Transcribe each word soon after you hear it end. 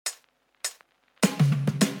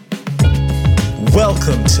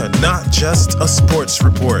Welcome to Not Just a Sports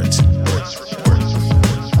Report.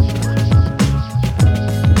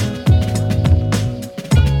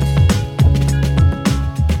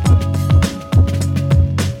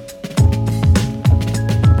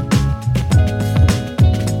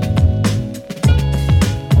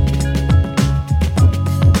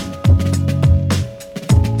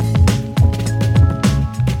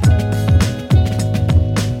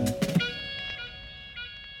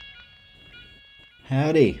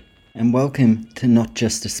 Howdy, and welcome to Not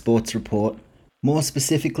Just a Sports Report. More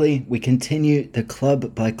specifically, we continue the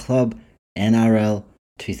club-by-club NRL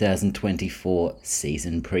 2024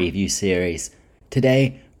 season preview series.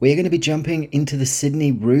 Today, we're going to be jumping into the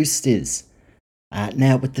Sydney Roosters.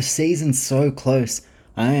 Now, with the season so close,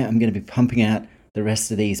 I am going to be pumping out the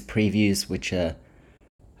rest of these previews, which are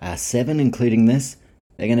 7, including this.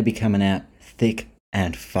 They're going to be coming out thick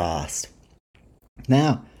and fast.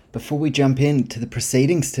 Now, before we jump into the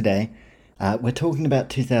proceedings today, we're talking about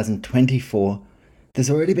 2024. There's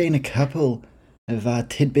already been a couple of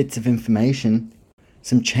tidbits of information,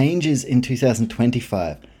 some changes in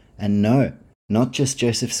 2025. And no, not just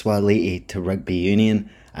Joseph Suaalii to rugby union.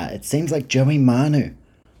 It seems like Joey Manu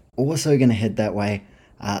also going to head that way.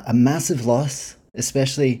 A massive loss,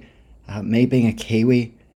 especially me being a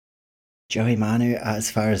Kiwi. Joey Manu,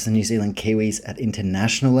 as far as the New Zealand Kiwis at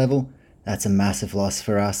international level, that's a massive loss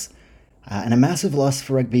for us, and a massive loss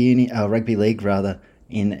for rugby league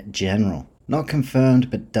in general. Not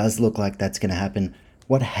confirmed, but does look like that's going to happen.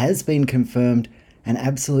 What has been confirmed, an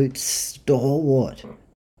absolute stalwart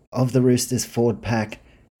of the Roosters forward pack,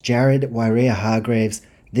 Jared Waerea-Hargreaves.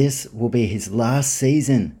 This will be his last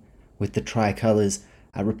season with the Tricolours.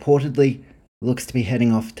 Reportedly looks to be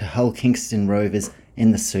heading off to Hull Kingston Rovers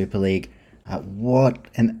in the Super League. What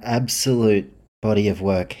an absolute body of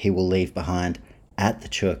work he will leave behind at the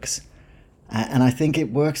Chooks. And I think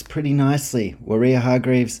it works pretty nicely.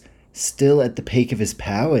 Waerea-Hargreaves still at the peak of his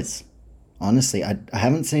powers. Honestly, I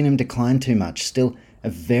haven't seen him decline too much. Still a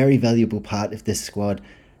very valuable part of this squad.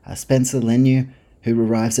 Spencer Leniu, who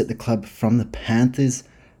arrives at the club from the Panthers,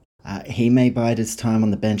 he may bide his time on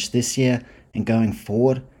the bench this year, and going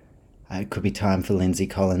forward, it could be time for Lindsay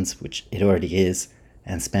Collins, which it already is,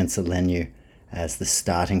 and Spencer Leniu as the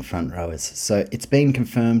starting front rowers. So it's been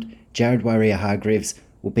confirmed Jared Waerea-Hargreaves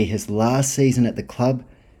will be his last season at the club.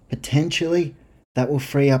 Potentially, that will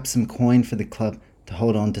free up some coin for the club to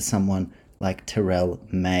hold on to someone like Terrell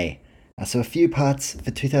May. So a few parts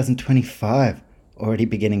for 2025 already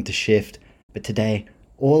beginning to shift, but today,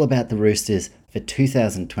 all about the Roosters for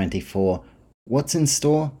 2024. What's in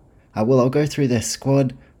store? Well, I'll go through their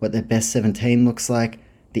squad, what their best 17 looks like,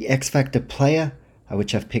 the X-Factor player,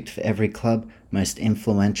 which I've picked for every club, most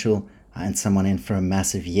influential, and someone in for a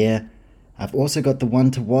massive year. I've also got the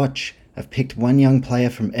one to watch. I've picked one young player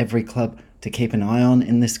from every club to keep an eye on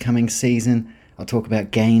in this coming season. I'll talk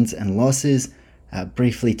about gains and losses,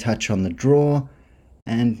 briefly touch on the draw,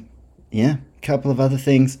 and a couple of other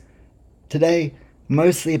things. Today,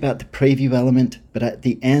 mostly about the preview element, but at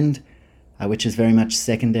the end, which is very much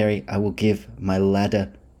secondary, I will give my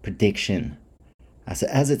ladder prediction. So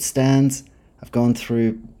as it stands, I've gone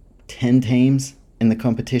through 10 teams in the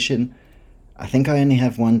competition. I think I only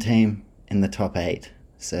have one team in the top 8.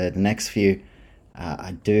 So the next few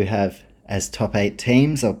I do have as top 8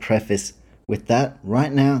 teams. I'll preface with that.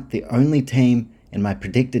 Right now, the only team in my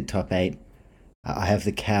predicted top 8, I have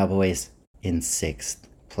the Cowboys in 6th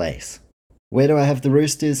place. Where do I have the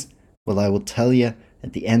Roosters? Well, I will tell you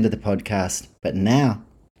at the end of the podcast. But now,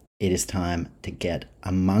 it is time to get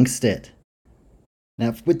amongst it.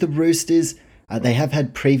 Now, with the Roosters, they have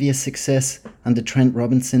had previous success under Trent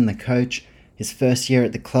Robinson, the coach. His first year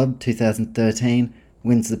at the club, 2013,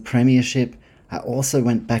 wins the premiership. Also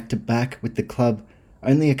went back-to-back with the club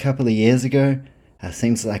only a couple of years ago.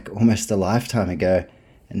 Seems like almost a lifetime ago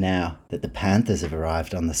now that the Panthers have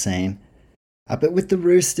arrived on the scene. But with the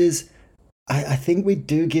Roosters, I think we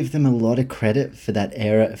do give them a lot of credit for that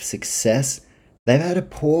era of success. They've had a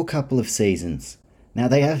poor couple of seasons. Now,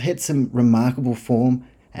 they have hit some remarkable form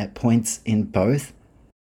at points in both,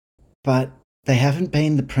 but they haven't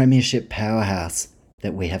been the premiership powerhouse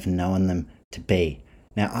that we have known them to be.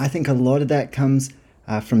 Now, I think a lot of that comes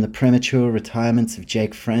from the premature retirements of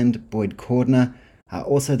Jake Friend, Boyd Cordner,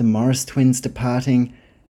 also the Morris twins departing.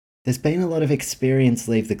 There's been a lot of experience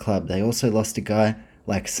leave the club. They also lost a guy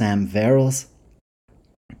like Sam Verrills.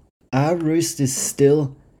 Are Roosters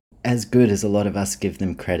still as good as a lot of us give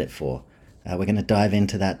them credit for? We're going to dive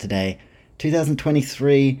into that today.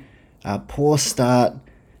 2023, poor start.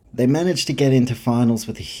 They managed to get into finals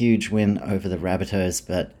with a huge win over the Rabbitohs,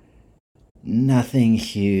 but nothing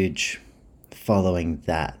huge. following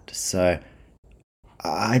that. So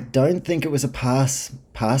I don't think it was a pass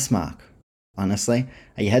mark, honestly.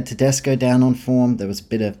 You had Tedesco down on form. There was a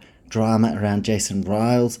bit of drama around Jason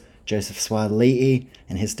Riles, Joseph Swali'i,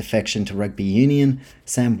 and his defection to rugby union.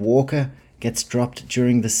 Sam Walker gets dropped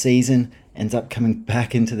during the season, ends up coming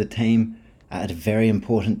back into the team at a very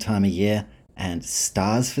important time of year and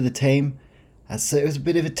stars for the team. So it was a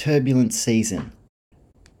bit of a turbulent season.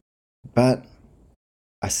 But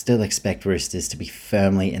I still expect Roosters to be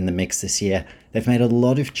firmly in the mix this year. They've made a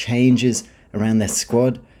lot of changes around their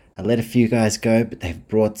squad. I let a few guys go, but they've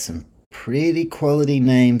brought some pretty quality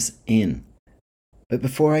names in. But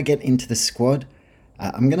before I get into the squad,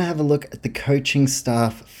 I'm going to have a look at the coaching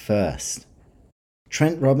staff first.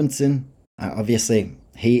 Trent Robinson, obviously,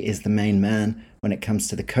 he is the main man when it comes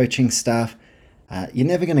to the coaching staff. You're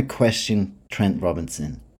never going to question Trent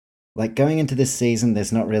Robinson. Like, going into this season,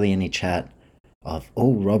 there's not really any chat of,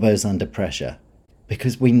 oh, Robbo's under pressure,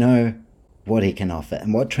 because we know what he can offer.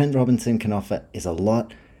 And what Trent Robinson can offer is a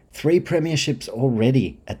lot. 3 premierships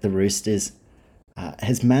already at the Roosters.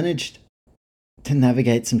 Has managed to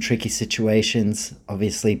navigate some tricky situations.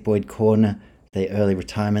 Obviously, Boyd Corner, the early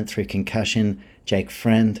retirement through concussion, Jake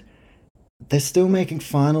Friend. They're still making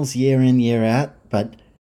finals year in, year out, but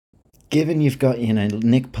given you've got,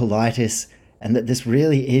 Nick Politis, and that this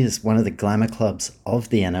really is one of the glamour clubs of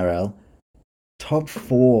the NRL, top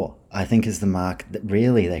 4, I think, is the mark that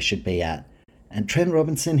really they should be at. And Trent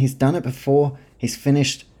Robinson, he's done it before. He's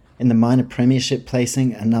finished in the minor premiership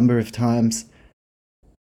placing a number of times.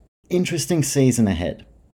 Interesting season ahead.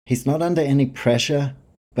 He's not under any pressure,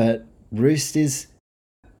 but Roosters,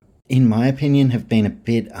 in my opinion, have been a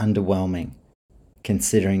bit underwhelming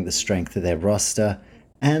considering the strength of their roster,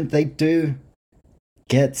 and they do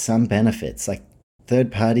get some benefits, like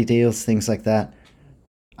third-party deals, things like that.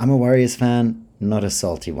 I'm a Warriors fan, not a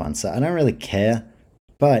salty one, so I don't really care,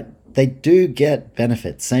 but they do get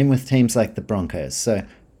benefits. Same with teams like the Broncos, so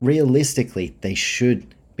realistically, they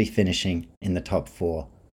should be finishing in the top 4.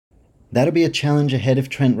 That'll be a challenge ahead of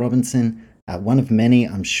Trent Robinson, one of many,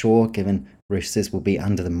 I'm sure, given Roosters will be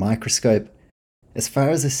under the microscope. As far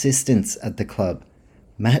as assistants at the club,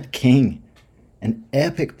 Matt King, an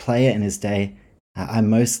epic player in his day. I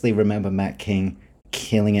mostly remember Matt King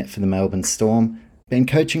killing it for the Melbourne Storm. Been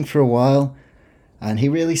coaching for a while, and he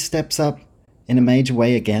really steps up in a major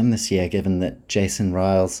way again this year, given that Jason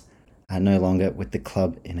Riles are no longer with the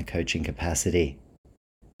club in a coaching capacity.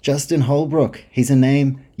 Justin Holbrook, he's a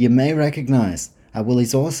name you may recognise. Well,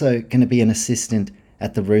 he's also going to be an assistant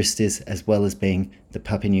at the Roosters, as well as being the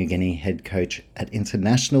Papua New Guinea head coach at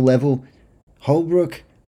international level. Holbrook,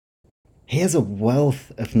 he has a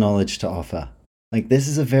wealth of knowledge to offer. Like, this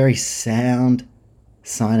is a very sound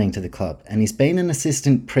signing to the club, and he's been an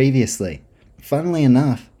assistant previously, funnily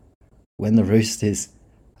enough, when the Roosters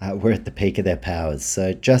were at the peak of their powers.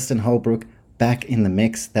 So Justin Holbrook back in the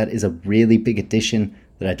mix. That is a really big addition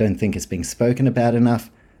that I don't think is being spoken about enough.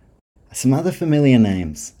 Some other familiar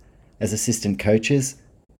names as assistant coaches: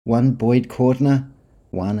 one Boyd Cordner,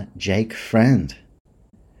 one Jake Friend.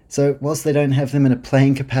 So whilst they don't have them in a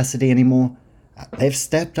playing capacity anymore, they've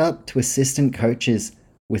stepped up to assistant coaches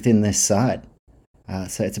within this side.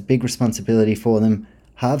 So it's a big responsibility for them.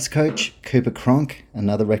 Halves coach Cooper Cronk,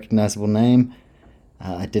 another recognisable name.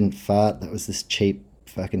 I didn't fart, that was this cheap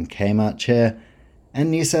fucking Kmart chair. And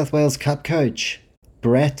New South Wales Cup coach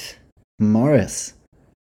Brett Morris.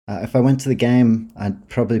 If I went to the game, I'd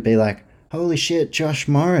probably be like, holy shit, Josh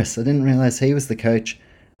Morris. I didn't realise he was the coach.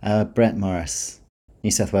 Brett Morris,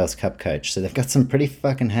 New South Wales Cup coach. So they've got some pretty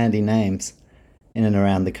fucking handy names in and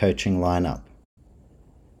around the coaching lineup.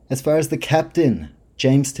 As far as the captain,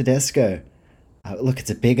 James Tedesco. Look, it's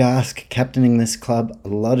a big ask captaining this club. A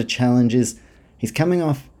lot of challenges. He's coming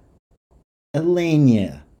off a lean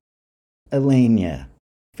year.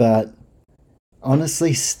 But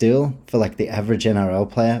honestly, still, for like the average NRL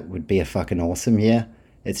player, would be a fucking awesome year.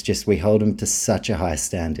 It's just we hold him to such a high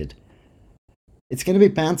standard. It's going to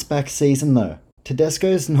be bounce back season though.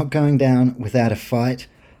 Tedesco's not going down without a fight.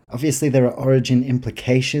 Obviously there are origin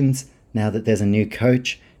implications now that there's a new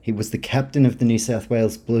coach. He was the captain of the New South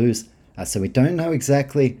Wales Blues, so we don't know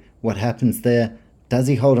exactly what happens there. Does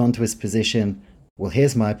he hold on to his position? Well,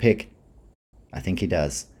 here's my pick. I think he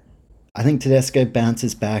does. I think Tedesco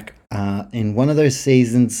bounces back in one of those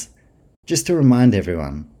seasons, just to remind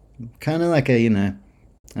everyone. Kind of like a,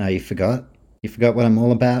 you forgot what I'm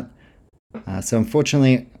all about. So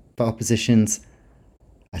unfortunately for oppositions,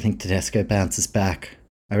 I think Tedesco bounces back.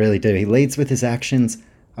 I really do. He leads with his actions.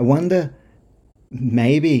 I wonder,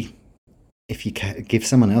 maybe if you give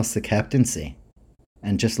someone else the captaincy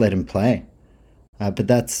and just let him play. But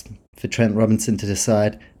that's for Trent Robinson to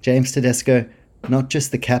decide. James Tedesco, not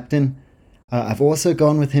just the captain. I've also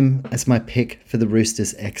gone with him as my pick for the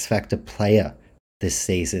Roosters X Factor player this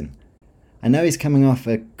season. I know he's coming off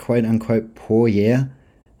a quote-unquote poor year,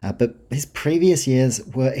 but his previous years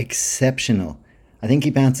were exceptional. I think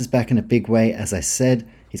he bounces back in a big way, as I said.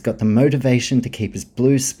 He's got the motivation to keep his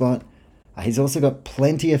Blues spot. He's also got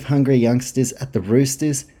plenty of hungry youngsters at the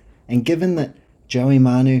Roosters, and given that Joey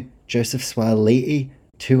Manu, Joseph Suaalii,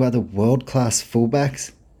 two other world-class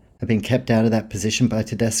fullbacks, have been kept out of that position by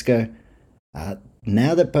Tedesco,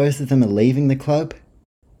 now that both of them are leaving the club,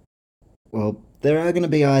 well, there are going to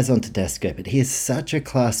be eyes on Tedesco, but he is such a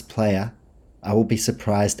class player, I will be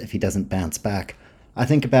surprised if he doesn't bounce back. I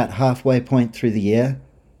think about halfway point through the year,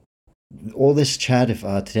 all this chat if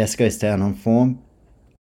Tedesco's down on form,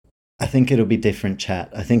 I think it'll be different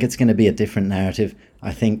chat. I think it's going to be a different narrative.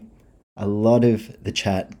 I think a lot of the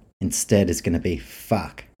chat instead is going to be,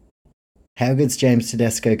 fuck. How good's James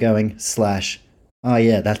Tedesco going? / oh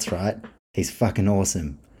yeah, that's right. He's fucking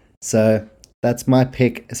awesome. So that's my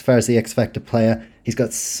pick as far as the X Factor player. He's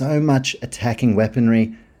got so much attacking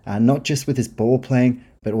weaponry, not just with his ball playing,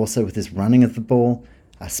 but also with his running of the ball.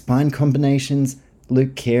 Spine combinations,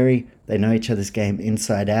 Luke Keary, they know each other's game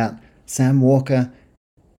inside out. Sam Walker,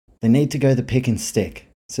 they need to go the pick and stick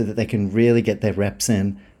so that they can really get their reps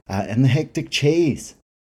in. And the hectic cheese.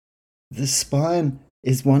 The spine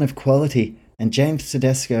is one of quality, and James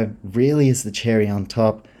Tedesco really is the cherry on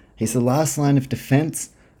top. He's the last line of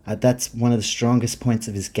defense. That's one of the strongest points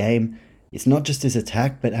of his game. It's not just his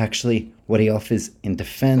attack, but actually what he offers in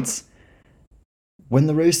defense. When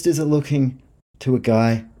the Roosters are looking to a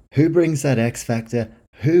guy who brings that X factor,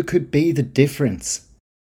 who could be the difference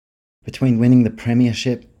between winning the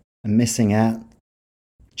premiership and missing out?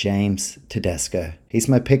 James Tedesco. He's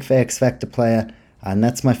my pick for X Factor player, and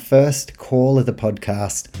that's my first call of the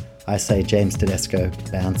podcast. I say James Tedesco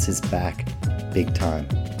bounces back big time.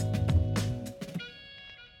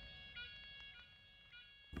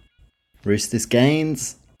 Roosters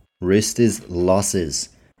gains, Roosters losses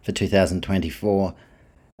for 2024.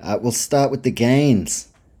 We'll start with the gains.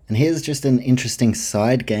 And here's just an interesting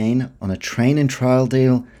side gain on a train and trial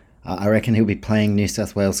deal. I reckon he'll be playing New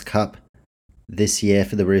South Wales Cup this year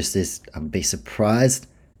for the Roosters. I would be surprised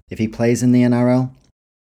if he plays in the NRL.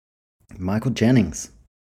 Michael Jennings,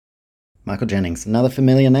 another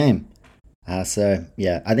familiar name. So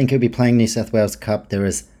yeah, I think he'll be playing New South Wales Cup. There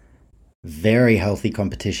is very healthy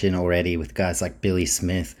competition already with guys like Billy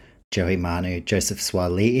Smith, Joey Manu, Joseph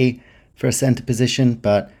Suaalii for a centre position,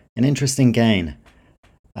 but an interesting gain.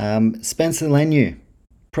 Spencer Leniu,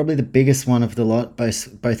 probably the biggest one of the lot,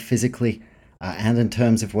 both physically and in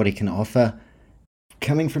terms of what he can offer.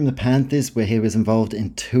 Coming from the Panthers, where he was involved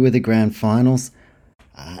in 2 of the grand finals,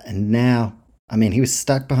 and now, he was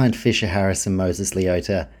stuck behind Fisher Harris and Moses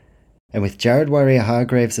Leota, and with Jared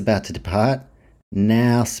Warrior-Hargreaves about to depart,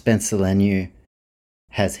 now Spencer Leniu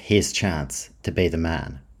has his chance to be the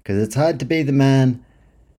man. Because it's hard to be the man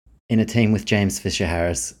in a team with James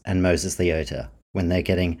Fisher-Harris and Moses Leota when they're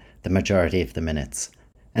getting the majority of the minutes.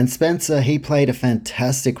 And Spencer, he played a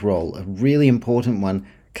fantastic role, a really important one,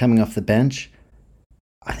 coming off the bench.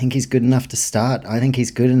 I think he's good enough to start. I think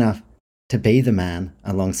he's good enough to be the man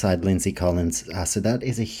alongside Lindsay Collins. So that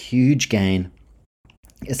is a huge gain,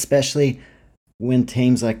 especially when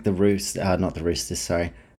teams like the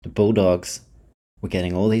Bulldogs were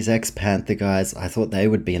getting all these ex-Panther guys. I thought they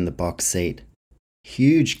would be in the box seat.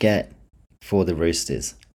 Huge get for the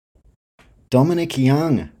Roosters. Dominic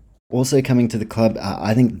Young also coming to the club.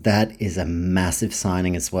 I think that is a massive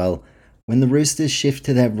signing as well. When the Roosters shift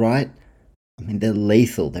to their right, they're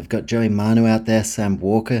lethal. They've got Joey Manu out there, Sam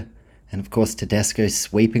Walker, and of course Tedesco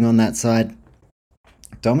sweeping on that side.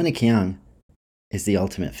 Dominic Young is the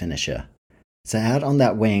ultimate finisher. So out on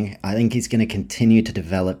that wing, I think he's going to continue to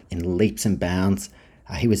develop in leaps and bounds.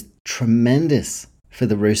 He was tremendous for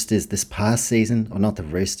the Roosters this past season. Or not the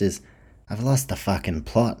Roosters. I've lost the fucking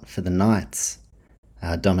plot for the Knights.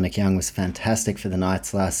 Dominic Young was fantastic for the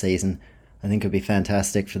Knights last season. I think he'll be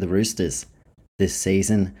fantastic for the Roosters this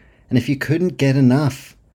season. And if you couldn't get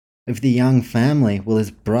enough of the Young family, well,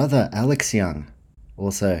 his brother Alex Young,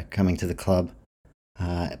 also coming to the club,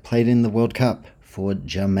 played in the World Cup for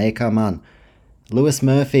Jamaica, man. Lewis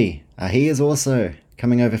Murphy, he is also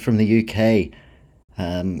coming over from the UK.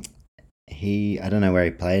 I don't know where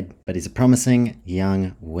he played, but he's a promising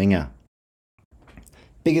young winger.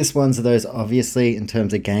 Biggest ones are those, obviously, in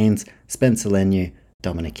terms of gains, Spencer Leniu,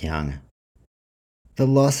 Dominic Young. The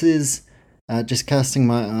losses, just casting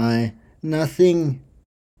my eye, nothing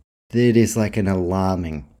that is like an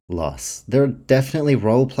alarming loss. There are definitely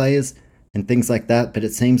role players and things like that. But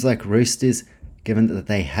it seems like Roosters, given that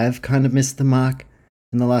they have kind of missed the mark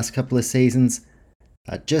in the last couple of seasons,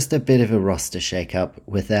 just a bit of a roster shake-up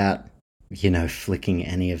without, flicking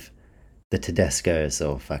any of the Tedescos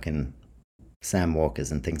or fucking Sam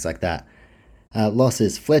Walkers and things like that.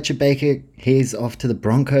 Losses. Fletcher Baker, he's off to the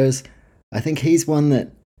Broncos. I think he's one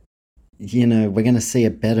that, we're going to see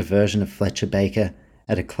a better version of Fletcher Baker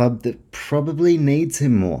at a club that probably needs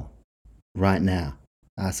him more right now.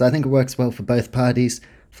 So I think it works well for both parties.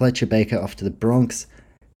 Fletcher Baker off to the Bronx.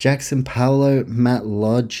 Jackson Paulo, Matt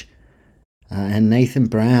Lodge, and Nathan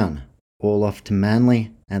Brown all off to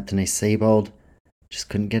Manly. Anthony Seibold just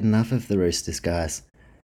couldn't get enough of the Roosters, guys.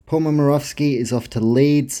 Paul Momirovski is off to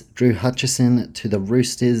Leeds. Drew Hutchison to the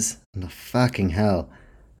Roosters. No, fucking hell.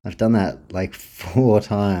 I've done that like 4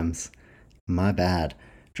 times. My bad.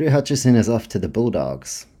 Drew Hutchison is off to the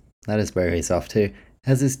Bulldogs. That is where he's off to.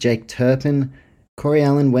 As is Jake Turpin. Corey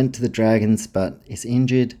Allen went to the Dragons but is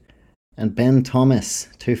injured. And Ben Thomas,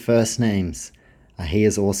 2 first names. He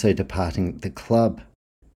is also departing the club.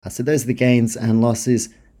 So those are the gains and losses.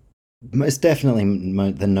 Most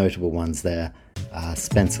definitely the notable ones there are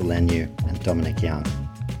Spencer Leniu and Dominic Young.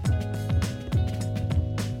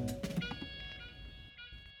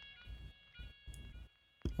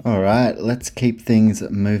 Alright, let's keep things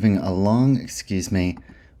moving along. Excuse me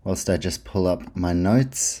whilst I just pull up my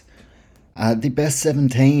notes. The best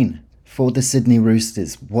 17 for the Sydney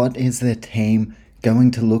Roosters. What is their team going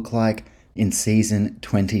to look like in season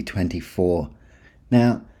 2024?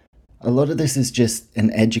 Now, a lot of this is just an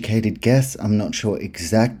educated guess. I'm not sure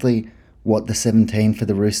exactly what the 17 for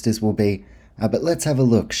the Roosters will be, but let's have a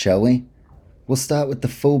look, shall we? We'll start with the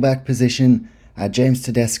fullback position. James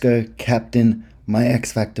Tedesco, captain, my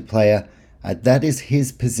X-Factor player. That is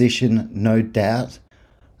his position, no doubt.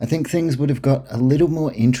 I think things would have got a little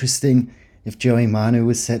more interesting if Joey Manu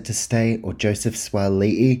was set to stay or Joseph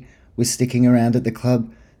Suaalii was sticking around at the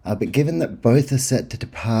club. But given that both are set to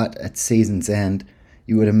depart at season's end,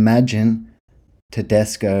 you would imagine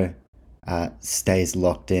Tedesco stays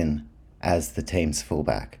locked in as the team's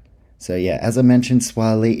fullback. So yeah, as I mentioned,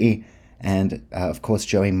 Suaalii and of course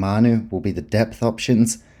Joey Manu will be the depth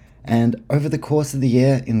options. And over the course of the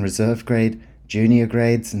year in reserve grade, junior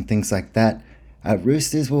grades and things like that,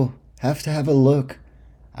 Roosters will have to have a look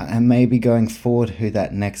and maybe going forward who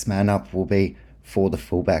that next man up will be for the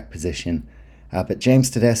fullback position. But James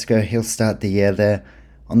Tedesco, he'll start the year there.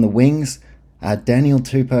 On the wings, Daniel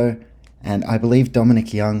Tupou and I believe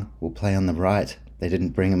Dominic Young will play on the right. They didn't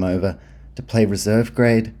bring him over to play reserve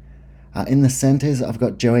grade. In the centres, I've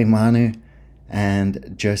got Joey Manu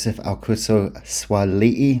and Joseph Alkuso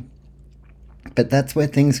Suaalii. But that's where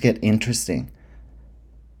things get interesting.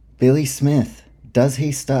 Billy Smith, does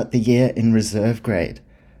he start the year in reserve grade?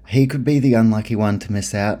 He could be the unlucky one to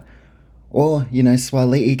miss out. Or,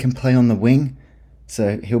 Suaalii can play on the wing,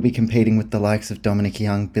 so he'll be competing with the likes of Dominic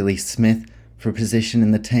Young, Billy Smith for a position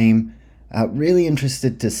in the team. Really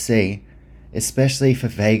interested to see, especially for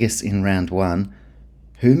Vegas in round 1,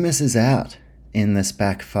 who misses out in this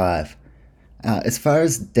back 5. As far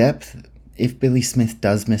as depth, if Billy Smith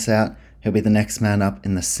does miss out, he'll be the next man up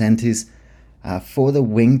in the centres. For the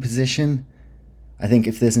wing position, I think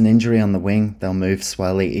if there's an injury on the wing, they'll move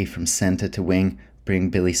Suaalii from centre to wing,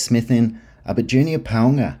 bring Billy Smith in. But Junior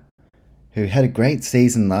Paunga, who had a great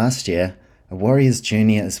season last year, a Warriors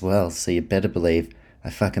junior as well, so you better believe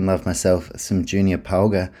I fucking love myself some Junior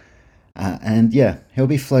Paunga. And yeah, he'll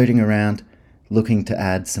be floating around looking to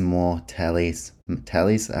add some more tallies?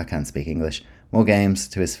 I can't speak English. More games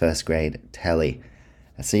to his first grade tally.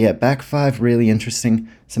 So yeah, back 5 really interesting.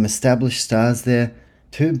 Some established stars there.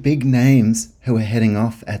 2 big names who are heading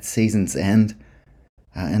off at season's end.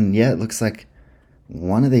 And yeah, it looks like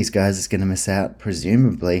one of these guys is going to miss out,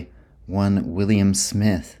 presumably one William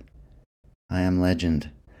Smith. I am legend.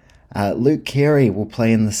 Luke Keary will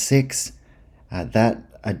play in the 6. That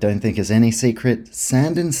I don't think is any secret.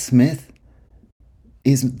 Sandon Smith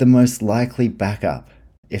is the most likely backup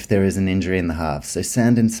if there is an injury in the halves. So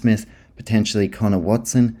Sandon Smith, potentially Connor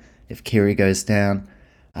Watson if Keary goes down.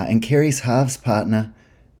 And Keary's halves partner,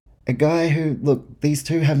 a guy who, look, these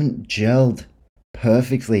two haven't gelled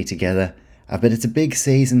perfectly together, but it's a big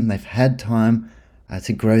season. They've had time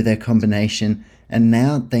to grow their combination, and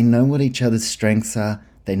now they know what each other's strengths are.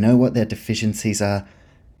 They know what their deficiencies are.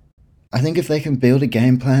 I think if they can build a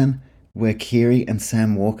game plan where Keary and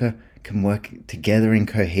Sam Walker can work together in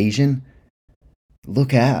cohesion,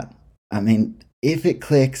 look out. I mean, if it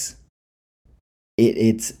clicks,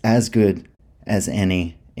 it's as good as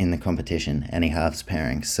any in the competition, any halves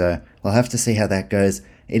pairing. So we'll have to see how that goes.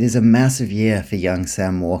 It is a massive year for young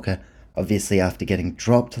Sam Walker. obviously after getting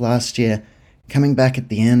dropped last year, coming back at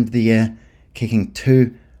the end of the year, kicking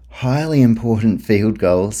 2 highly important field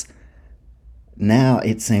goals. Now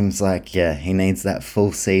it seems like, he needs that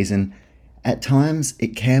full season. At times,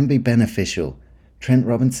 it can be beneficial. Trent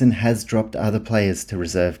Robinson has dropped other players to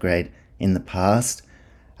reserve grade in the past.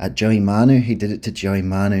 Joey Manu, he did it to Joey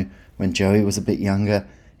Manu when Joey was a bit younger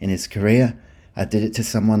in his career. Did it to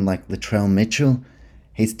someone like Latrell Mitchell.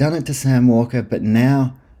 He's done it to Sam Walker, but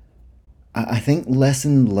now I think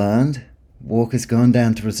lesson learned. Walker's gone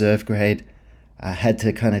down to reserve grade. Had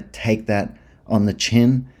to kind of take that on the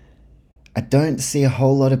chin. I don't see a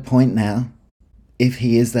whole lot of point now, if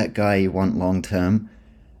he is that guy you want long term,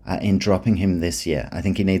 in dropping him this year. I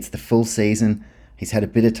think he needs the full season. He's had a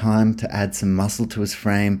bit of time to add some muscle to his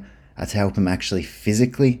frame to help him actually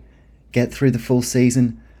physically get through the full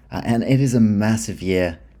season. And it is a massive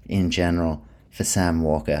year in general for Sam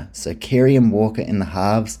Walker. So Keary and Walker in the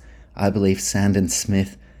halves. I believe Sandon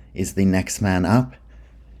Smith is the next man up.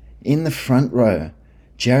 In the front row,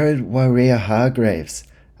 Jared Waerea-Hargreaves.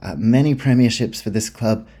 Many premierships for this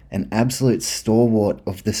club, an absolute stalwart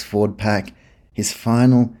of this forward pack. His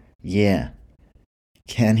final year.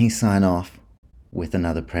 Can he sign off with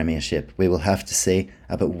another premiership? We will have to see.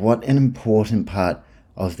 But what an important part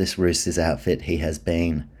of this Roosters outfit he has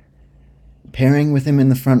been. Pairing with him in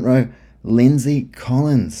the front row, Lindsay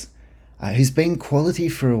Collins, who's been quality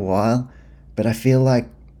for a while, but I feel like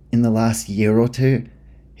in the last year or two,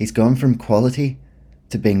 he's gone from quality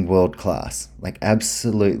to being world-class, like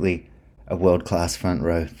absolutely a world-class front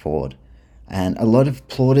row forward. And a lot of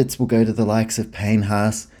plaudits will go to the likes of Payne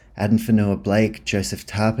Haas, Adam Fanua-Blake, Joseph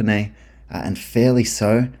Tarpanay, and fairly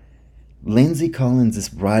so. Lindsay Collins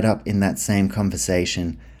is right up in that same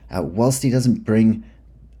conversation. Whilst he doesn't bring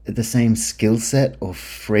the same skill set or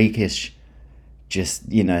freakish,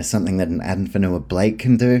 just, something that an Adam Fanua-Blake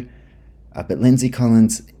can do, but Lindsay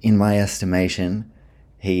Collins, in my estimation,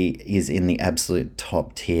 he is in the absolute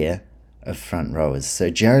top tier of front rowers. So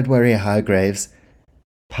Jared Waerea-Hargreaves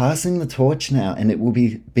passing the torch now, and it will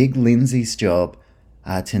be Big Lindsay's job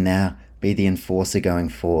to now be the enforcer going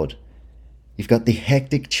forward. You've got the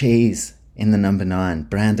hectic cheese in the number 9,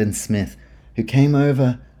 Brandon Smith, who came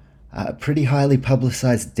over a pretty highly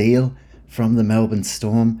publicised deal from the Melbourne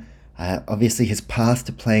Storm. Obviously his path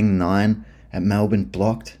to playing 9 at Melbourne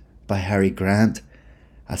blocked by Harry Grant.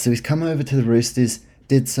 So he's come over to the Roosters,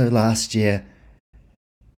 did so last year.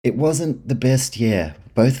 It wasn't the best year,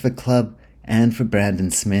 both for club and for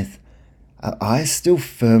Brandon Smith. I still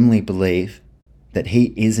firmly believe that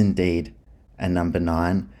he is indeed a number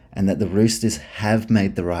 9 and that the Roosters have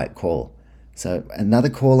made the right call. So another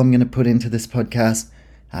call I'm going to put into this podcast,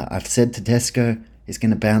 I've said Tedesco is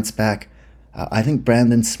going to bounce back. I think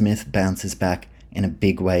Brandon Smith bounces back in a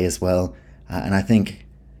big way as well. And I think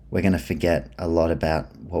we're going to forget a lot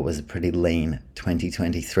about what was a pretty lean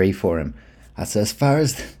 2023 for him. So as far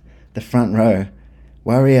as the front row,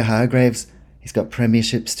 Waerea-Hargreaves, he's got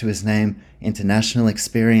premierships to his name, international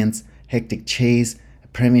experience. Hectic Cheese, a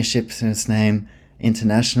premiership to his name,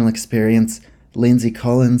 international experience. Lindsay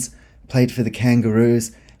Collins played for the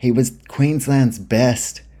Kangaroos. He was Queensland's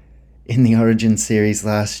best in the Origin series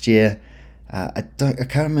last year. I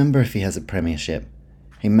can't remember if he has a premiership.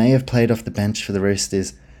 He may have played off the bench for the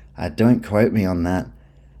Roosters. Don't quote me on that.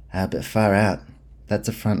 But far out, that's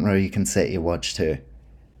a front row you can set your watch to.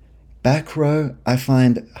 Back row, I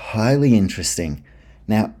find highly interesting.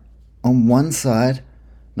 Now, on one side,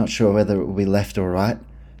 not sure whether it will be left or right,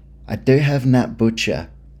 I do have Nat Butcher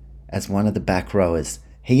as one of the back rowers.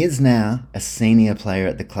 He is now a senior player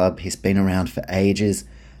at the club. He's been around for ages.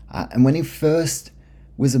 And when he first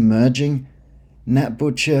was emerging, Nat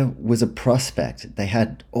Butcher was a prospect. They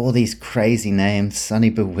had all these crazy names. Sonny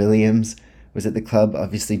Bill Williams was at the club.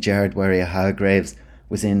 Obviously, Jared Waerea-Hargreaves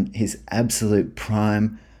was in his absolute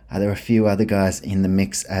prime. There were a few other guys in the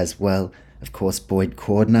mix as well. Of course, Boyd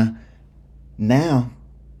Cordner. Now,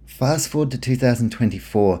 fast forward to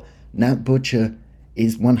 2024, Nat Butcher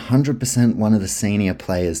is 100% one of the senior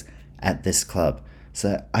players at this club.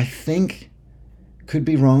 So I think, could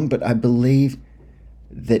be wrong, but I believe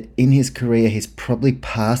that in his career he's probably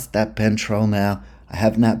past that bench role now. I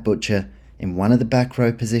have Nat Butcher in one of the back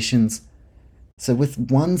row positions. So with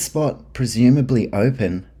one spot presumably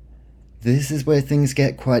open, this is where things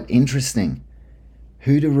get quite interesting.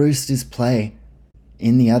 Who do Roosters play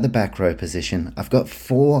in the other back row position? I've got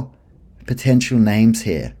 4 potential names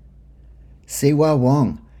here. Siwa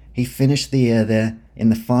Wong, he finished the year there in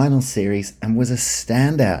the final series and was a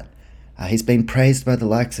standout. He's been praised by the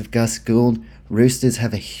likes of Gus Gould. Roosters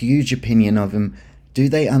have a huge opinion of him. Do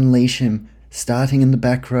they unleash him starting in the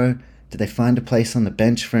back row? Do they find a place on the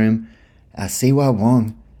bench for him? Siwa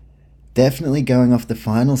Wong, definitely going off the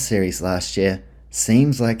final series last year,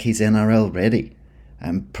 seems like he's NRL ready.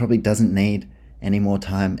 Probably doesn't need any more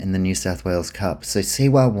time in the New South Wales Cup. So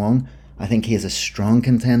Siwa Wong, I think he is a strong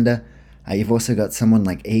contender. You've also got someone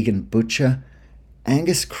like Egan Butcher.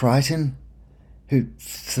 Angus Crichton, who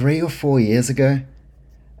 3 or 4 years ago,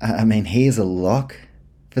 he is a lock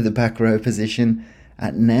for the back row position.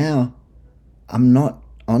 Now, I'm not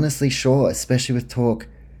honestly sure, especially with talk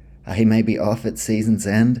he may be off at season's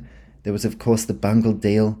end. There was, of course, the bungled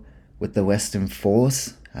deal with the Western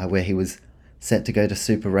Force, where he was set to go to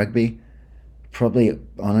Super Rugby. Probably,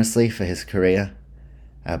 honestly, for his career,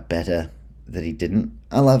 better that he didn't.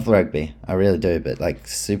 I love rugby, I really do, but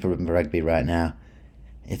Super Rugby right now,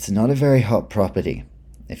 it's not a very hot property,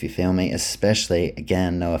 if you feel me, especially,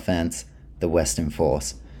 again, no offense, the Western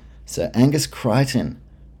Force. So Angus Crichton,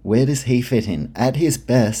 where does he fit in? At his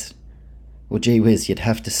best, well, gee whiz, you'd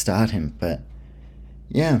have to start him, but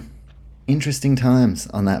yeah, interesting times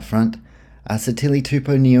on that front. Satili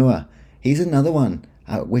Tupouniua, he's another one.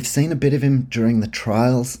 We've seen a bit of him during the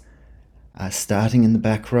trials, starting in the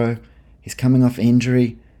back row. He's coming off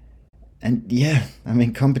injury. And yeah,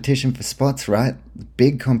 competition for spots, right?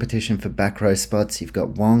 Big competition for back row spots. You've got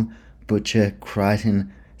Wong, Butcher,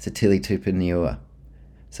 Crichton, Satili Tupouniua.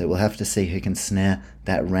 So we'll have to see who can snare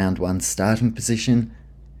that round one starting position.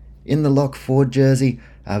 In the lock forward jersey,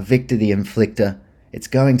 Victor the Inflictor. It's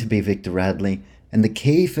going to be Victor Radley. And the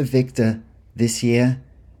key for Victor this year,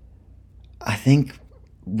 I think,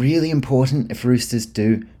 really important if Roosters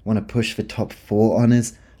do want to push for top 4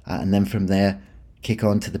 honours, and then from there kick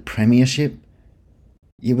on to the premiership.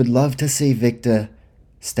 You would love to see Victor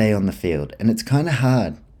stay on the field, and it's kind of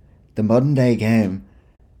hard. The modern day game,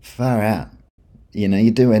 far out.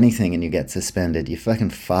 You do anything and you get suspended. You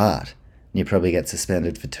fucking fart and you probably get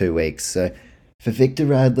suspended for 2 weeks. So for Victor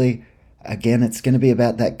Radley, again, it's going to be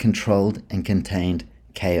about that controlled and contained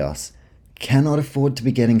chaos. Cannot afford to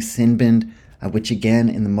be getting sin binned, which again,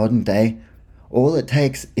 in the modern day, all it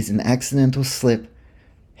takes is an accidental slip,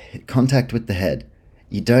 contact with the head.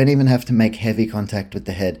 You don't even have to make heavy contact with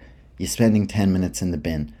the head. You're spending 10 minutes in the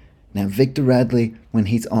bin. Now, Victor Radley, when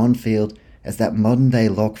he's on field as that modern day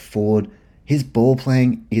lock forward, his ball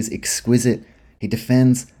playing is exquisite. He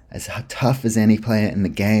defends as tough as any player in the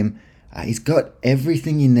game. He's got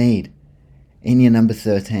everything you need in your number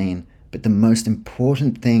 13. But the most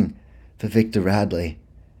important thing for Victor Radley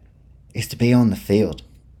is to be on the field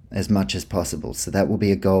as much as possible. So that will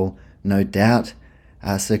be a goal, no doubt.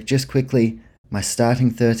 So just quickly, my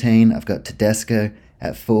starting 13, I've got Tedesco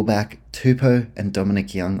at fullback, Tupou and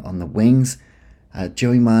Dominic Young on the wings,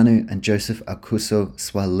 Joey Manu and Joseph Akuso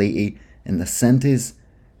Swali'i in the centres,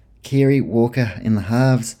 Kiri Walker in the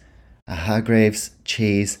halves, Hargraves,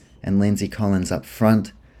 Cheese and Lindsay Collins up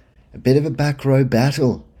front. A bit of a back row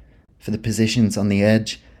battle for the positions on the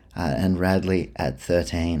edge, and Radley at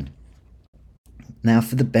 13. Now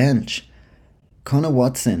for the bench, Connor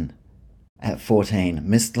Watson at 14.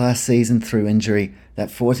 Missed last season through injury.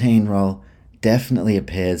 That 14 role definitely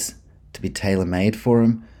appears to be tailor-made for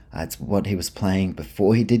him. It's what he was playing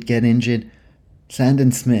before he did get injured.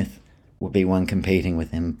 Sandon Smith will be one competing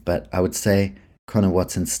with him, but I would say Connor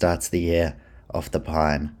Watson starts the year off the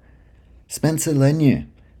pine. Spencer Leniu.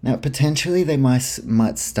 Now, potentially they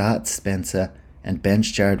might start Spencer and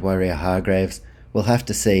bench Jared Warrior-Hargraves. We'll have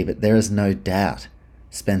to see, but there is no doubt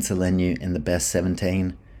Spencer Leniu in the best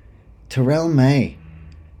 17. Terrell May.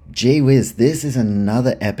 Gee whiz, this is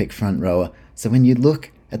another epic front rower. So when you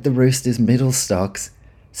look at the Roosters' middle stocks,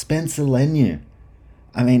 Spencer Leniu.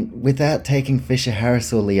 Without taking Fisher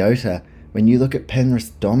Harris or Leota, when you look at Penrith's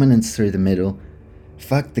dominance through the middle,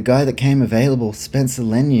 fuck, the guy that came available, Spencer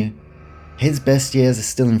Leniu, his best years are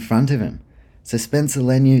still in front of him. So Spencer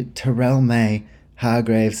Leniu, Terrell May,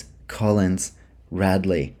 Hargraves, Collins,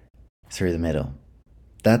 Radley through the middle.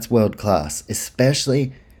 That's world class,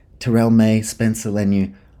 especially Terrell May, Spencer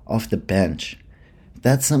Leniu off the bench.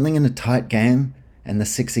 That's something in a tight game and the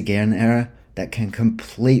 6 again era that can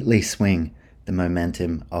completely swing the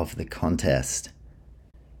momentum of the contest.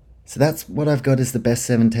 So that's what I've got as the best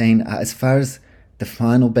 17. As far as the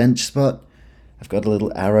final bench spot, I've got a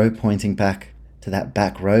little arrow pointing back to that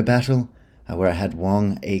back row battle where I had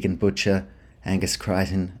Wong, Egan Butcher, Angus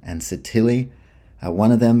Crichton and Satili.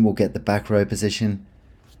 One of them will get the back row position.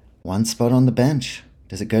 One spot on the bench.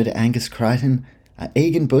 Does it go to Angus Crichton?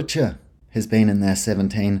 Egan Butcher has been in their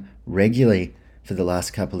 17 regularly for the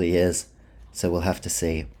last couple of years, so we'll have to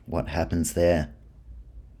see what happens there.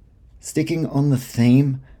 Sticking on the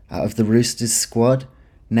theme of the Roosters squad,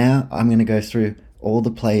 now I'm going to go through all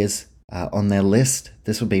the players on their list.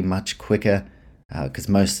 This will be much quicker because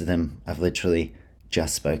most of them I've literally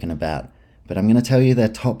just spoken about. But I'm going to tell you their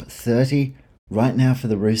top 30 right now for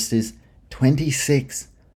the Roosters. 26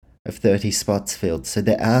 of 30 spots filled. So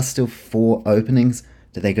there are still 4 openings.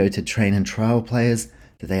 Do they go to train and trial players?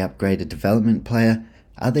 Do they upgrade a development player?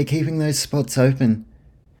 Are they keeping those spots open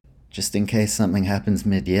just in case something happens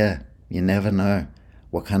mid-year? You never know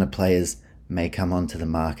what kind of players may come onto the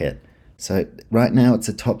market. So right now it's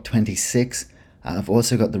a top 26. I've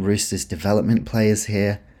also got the Roosters development players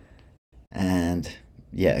here. And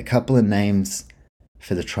yeah, a couple of names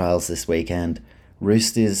for the trials this weekend.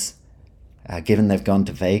 Roosters, given they've gone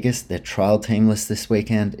to Vegas, their trial team list this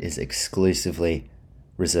weekend is exclusively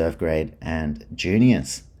reserve grade and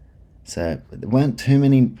juniors. So there weren't too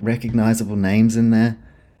many recognisable names in there.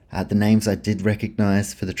 The names I did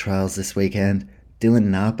recognise for the trials this weekend: Dylan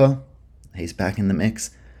Napa, he's back in the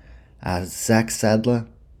mix. Zach Sadler,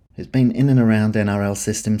 who's been in and around NRL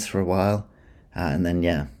systems for a while. And then,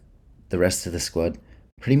 yeah, the rest of the squad,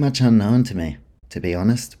 pretty much unknown to me, to be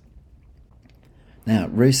honest. Now,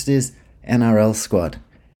 Roosters NRL squad.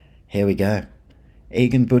 Here we go.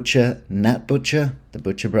 Egan Butcher, Nat Butcher, the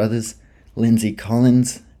Butcher brothers, Lindsay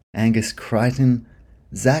Collins, Angus Crichton,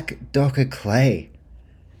 Zach Docker Clay.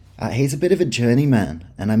 He's a bit of a journeyman,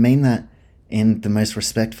 and I mean that in the most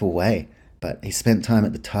respectful way. But he spent time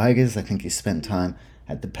at the Tigers. I think he spent time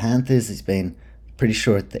at the Panthers. He's been pretty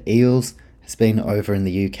sure at the Eels. He's been over in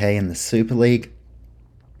the UK in the Super League.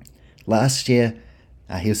 Last year,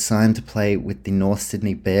 he was signed to play with the North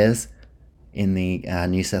Sydney Bears in the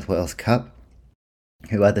New South Wales Cup,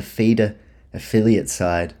 who are the feeder affiliate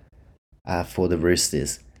side for the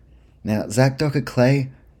Roosters. Now, Zach Docker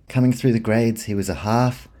Clay, coming through the grades, he was a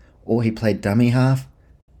half, or he played dummy half.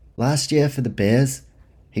 Last year for the Bears,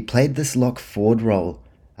 he played this lock forward role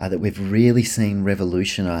that we've really seen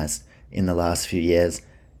revolutionised in the last few years.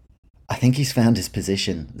 I think he's found his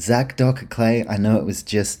position. Zach Docker Clay, I know it was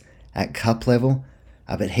just at cup level,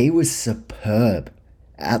 but he was superb.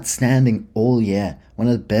 Outstanding all year. One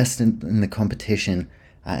of the best in the competition.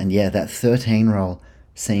 And yeah, that 13 role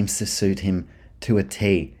seems to suit him to a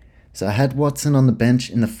T. So I had Watson on the bench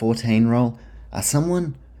in the 14 role.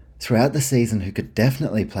 Someone throughout the season who could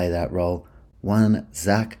definitely play that role, one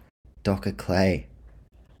Zach Docker Clay.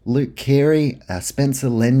 Luke Keary, Spencer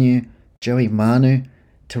Leniu, Joey Manu,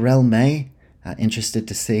 Terrell May, interested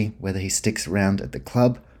to see whether he sticks around at the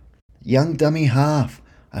club. Young dummy half,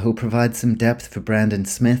 who'll provide some depth for Brandon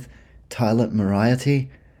Smith, Tyler Moriarty,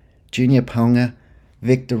 Junior Ponga,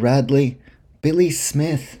 Victor Radley, Billy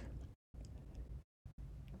Smith.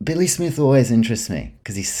 Billy Smith always interests me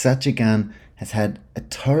because he's such a gun, has had a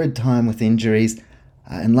torrid time with injuries,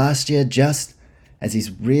 and last year, just as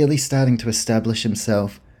he's really starting to establish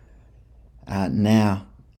himself, now,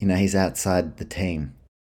 he's outside the team.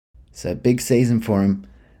 So big season for him.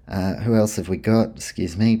 Who else have we got?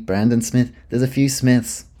 Brandon Smith. There's a few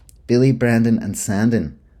Smiths. Billy, Brandon, and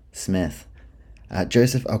Sandon Smith.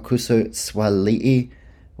 Joseph Okuso Swali'i.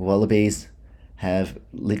 Wallabies have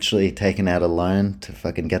literally taken out a loan to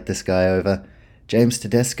fucking get this guy over. James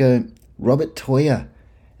Tedesco. Robert Toya.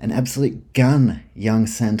 An absolute gun young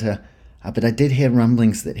centre. But I did hear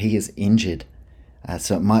rumblings that he is injured.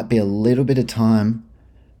 So it might be a little bit of time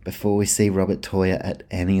before we see Robert Toya at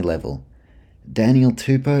any level. Daniel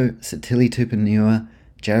Tupou, Satili Tupanua,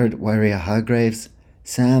 Jared Warrior-Hargreaves,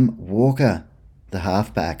 Sam Walker, the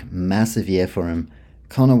halfback, massive year for him,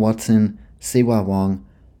 Connor Watson, Siwa Wong,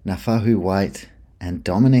 Nafahu White, and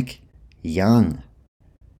Dominic Young,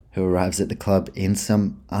 who arrives at the club in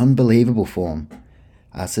some unbelievable form.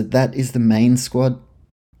 So that is the main squad.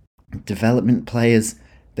 Development players,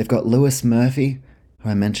 they've got Lewis Murphy, who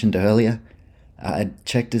I mentioned earlier. I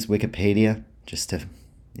checked his Wikipedia just to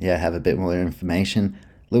have a bit more information.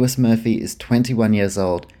 Lewis Murphy is 21 years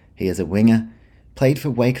old. He is a winger. Played for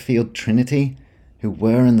Wakefield Trinity, who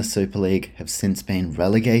were in the Super League, have since been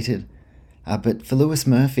relegated. But for Lewis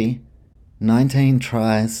Murphy, 19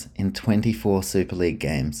 tries in 24 Super League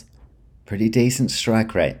games. Pretty decent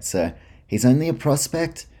strike rate. So he's only a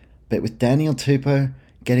prospect, but with Daniel Tupou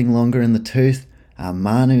getting longer in the tooth,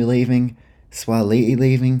 Manu leaving, Swali'i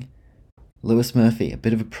leaving, Lewis Murphy, a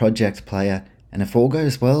bit of a project player, and if all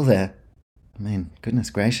goes well there, goodness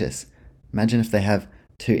gracious, imagine if they have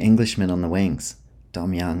 2 Englishmen on the wings,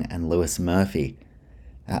 Dom Young and Lewis Murphy.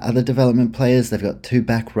 Other development players, they've got 2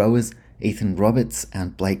 back rowers, Ethan Roberts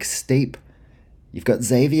and Blake Steep. You've got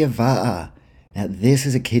Xavier Va'a. Now this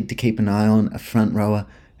is a kid to keep an eye on, a front rower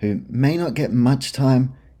who may not get much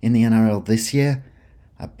time in the NRL this year,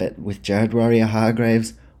 but with Jared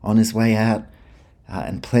Warrior-Hargreaves on his way out,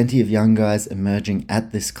 and plenty of young guys emerging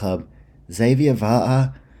at this club, Xavier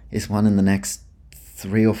Va'a is one in the next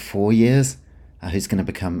 3 or 4 years who's going to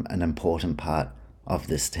become an important part of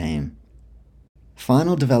this team.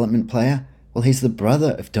 Final development player, well, he's the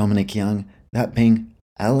brother of Dominic Young, that being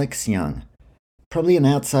Alex Young. Probably an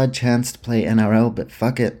outside chance to play NRL, but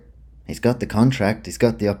fuck it. He's got the contract, he's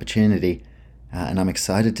got the opportunity, and I'm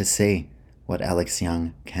excited to see what Alex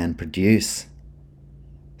Young can produce.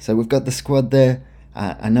 So we've got the squad there.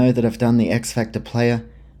 I know that I've done the X Factor player,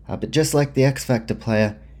 but just like the X Factor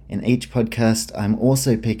player, in each podcast I'm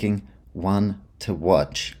also picking one to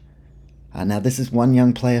watch. Now this is one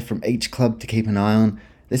young player from each club to keep an eye on.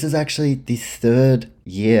 This is actually the third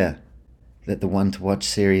year that the One to Watch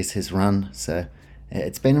series has run, so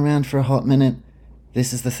it's been around for a hot minute.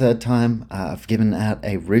 This is the third time I've given out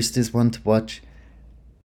a Roosters One to Watch.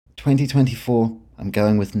 2024, I'm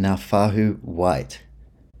going with Naufahu White.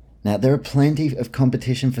 Now there are plenty of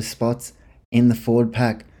competition for spots in the forward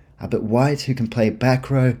pack, but White, who can play back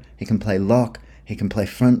row, he can play lock, he can play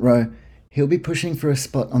front row, he'll be pushing for a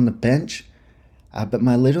spot on the bench. But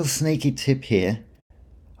my little sneaky tip here,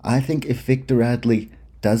 I think if Victor Radley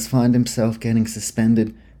does find himself getting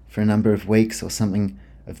suspended for a number of weeks or something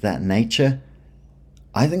of that nature,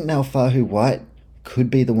 I think Naufahu White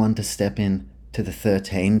could be the one to step in to the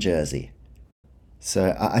 13 jersey.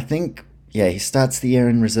 So I think, he starts the year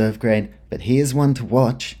in reserve grade, but he is one to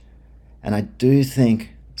watch, and I do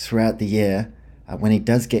think throughout the year, when he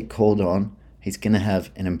does get called on, he's going to have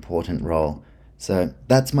an important role. So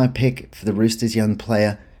that's my pick for the Roosters young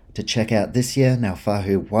player to check out this year,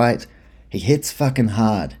 Naufahu White. He hits fucking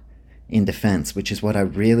hard in defence, which is what I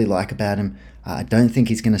really like about him. I don't think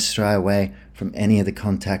he's going to stray away from any of the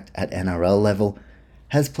contact at NRL level.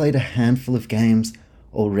 Has played a handful of games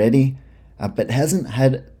already, but hasn't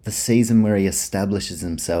had the season where he establishes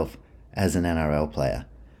himself as an NRL player.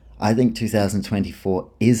 I think 2024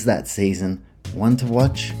 is that season. One to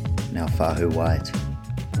watch, Naufahu White.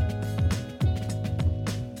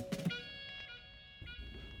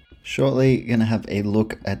 Shortly, going to have a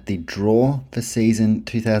look at the draw for season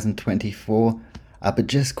 2024. But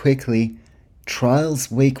just quickly, trials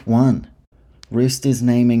week 1. Roosters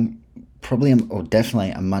naming probably or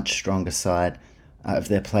definitely a much stronger side of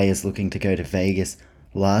their players looking to go to Vegas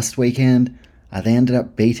last weekend. They ended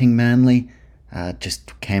up beating Manly,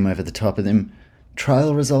 just came over the top of them.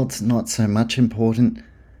 Trial results not so much important,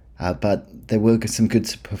 but there were some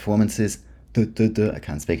good performances. I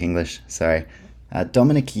can't speak English, sorry.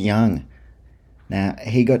 Dominic Young, now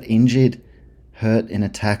he got injured, hurt in a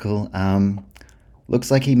tackle.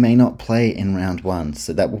 Looks like he may not play in round 1,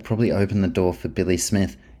 so that will probably open the door for Billy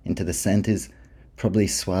Smith into the centres, probably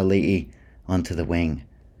Swali'i onto the wing.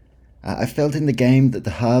 I felt in the game that the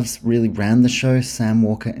halves really ran the show, Sam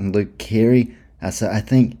Walker and Luke Keary, so I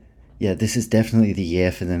think, this is definitely the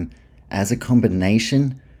year for them as a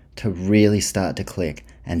combination to really start to click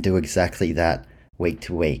and do exactly that week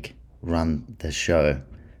to week. Run the show.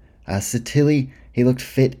 Satili, he looked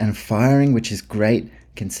fit and firing, which is great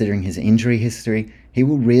considering his injury history. He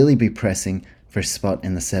will really be pressing for a spot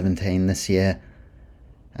in the 17 this year.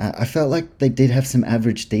 I felt like they did have some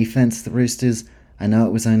average defense, the Roosters. I know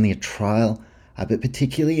it was only a trial, but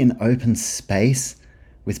particularly in open space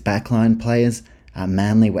with backline players,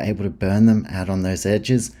 Manly were able to burn them out on those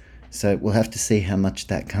edges. So we'll have to see how much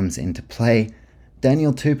that comes into play.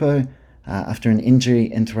 Daniel Tupou, after an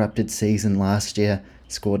injury-interrupted season last year,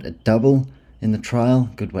 scored a double in the trial.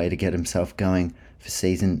 Good way to get himself going for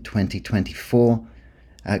season 2024.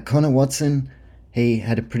 Connor Watson, he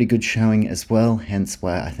had a pretty good showing as well, hence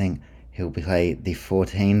why I think he'll play the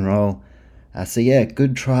 14 role.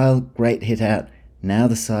 Good trial, great hit out. Now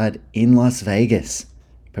the side in Las Vegas,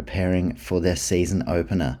 preparing for their season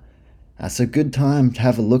opener. So good time to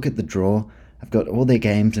have a look at the draw. I've got all their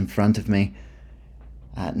games in front of me.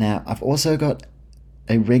 Now, I've also got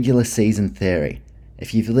a regular season theory.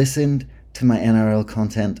 If you've listened to my NRL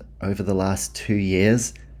content over the last 2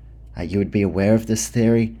 years, you would be aware of this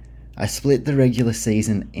theory. I split the regular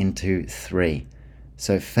season into 3.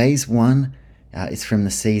 So phase 1 is from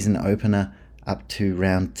the season opener up to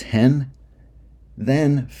round 10.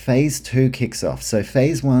 Then phase 2 kicks off. So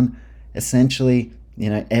phase 1, essentially,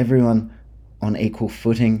 everyone on equal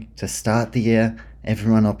footing to start the year,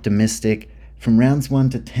 everyone optimistic. From rounds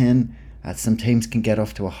 1 to 10, some teams can get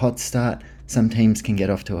off to a hot start, some teams can get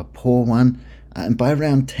off to a poor one, and by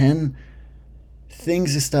round 10,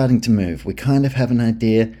 things are starting to move. We kind of have an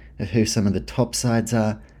idea of who some of the top sides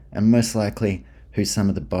are, and most likely who some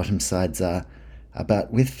of the bottom sides are.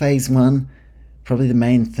 But with phase 1, probably the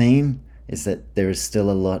main theme is that there is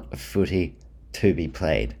still a lot of footy to be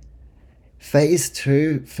played. Phase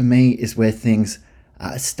 2, for me, is where things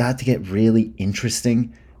start to get really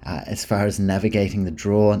interesting. as far as navigating the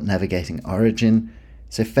draw, navigating Origin.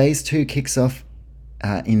 So Phase 2 kicks off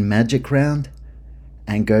in Magic Round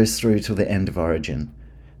and goes through till the end of Origin.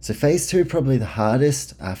 So Phase 2 probably the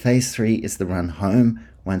hardest. Phase 3 is the run home.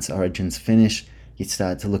 Once Origin's finished, you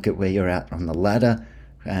start to look at where you're at on the ladder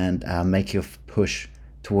and make your push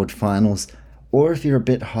toward finals. Or if you're a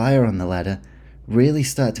bit higher on the ladder, really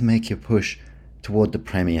start to make your push toward the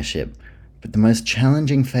Premiership. But the most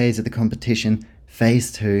challenging phase of the competition,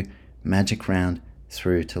 Phase 2, Magic Round,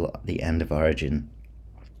 through till the end of Origin.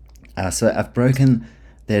 So I've broken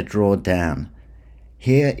their draw down.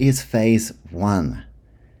 Here is Phase 1.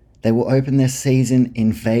 They will open their season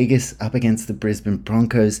in Vegas up against the Brisbane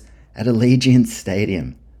Broncos at Allegiant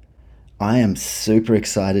Stadium. I am super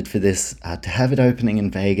excited for this. To have it opening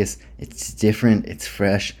in Vegas, it's different, it's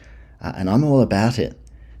fresh, and I'm all about it.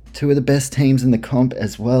 Two of the best teams in the comp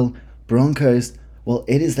as well. Broncos, well,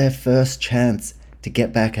 it is their first chance to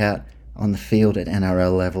get back out on the field at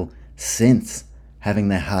NRL level since having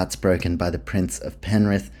their hearts broken by the Prince of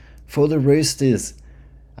Penrith. For the Roosters,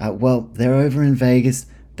 well, they're over in Vegas.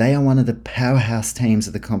 They are one of the powerhouse teams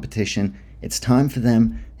of the competition. It's time for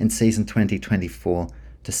them in season 2024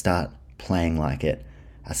 to start playing like it.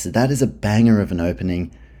 So that is a banger of an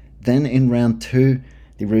opening. Then in round 2,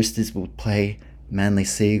 the Roosters will play Manly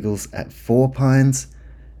Seagulls at Four Pines.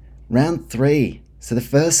 Round 3, so the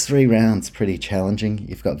first 3 rounds pretty challenging.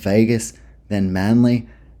 You've got Vegas, then Manly,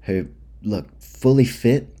 who look fully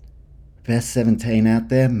fit. Best 17 out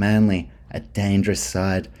there. Manly, a dangerous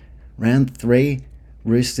side. Round 3,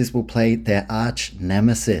 Roosters will play their arch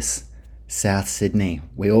nemesis, South Sydney.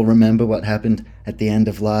 We all remember what happened at the end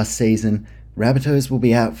of last season. Rabbitohs will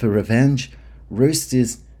be out for revenge.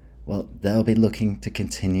 Roosters, well, they'll be looking to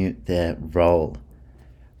continue their role.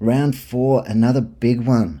 Round 4, another big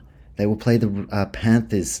one. They will play the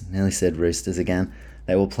Panthers. Nearly said Roosters again.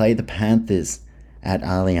 They will play the Panthers at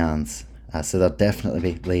Allianz. So they'll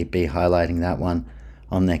definitely be highlighting that one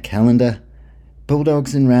on their calendar.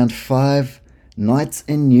 Bulldogs in round 5. Knights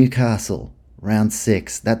in Newcastle, round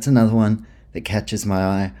 6. That's another one that catches my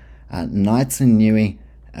eye. Knights in Newey,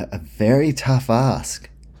 a very tough ask,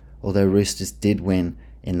 although Roosters did win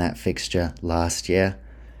in that fixture last year.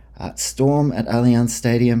 Storm at Allianz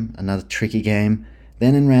Stadium, another tricky game.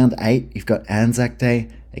 Then in round 8, you've got Anzac Day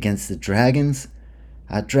against the Dragons.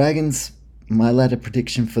 Dragons, my ladder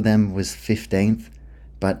prediction for them was 15th,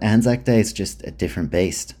 but Anzac Day is just a different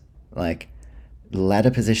beast. Like,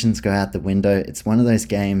 ladder positions go out the window. It's one of those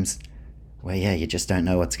games where, you just don't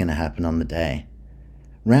know what's going to happen on the day.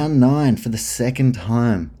 Round 9, for the second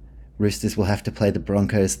time, Roosters will have to play the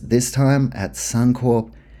Broncos, this time at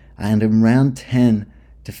Suncorp. And in round 10,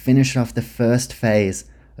 to finish off the first phase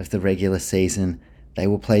of the regular season, they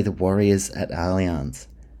will play the Warriors at Allianz.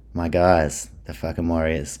 My guys, the fucking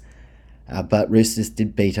Warriors. But Roosters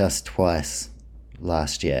did beat us twice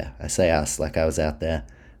last year. I say us like I was out there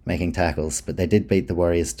making tackles, but they did beat the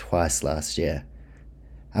Warriors twice last year.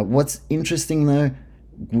 What's interesting though,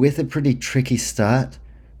 with a pretty tricky start,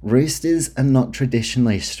 Roosters are not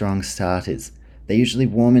traditionally strong starters. They usually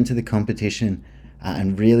warm into the competition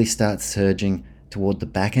and really start surging toward the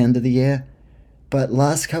back end of the year. But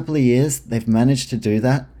last couple of years, they've managed to do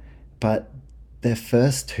that, but their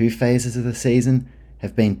first 2 phases of the season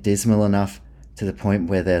have been dismal enough to the point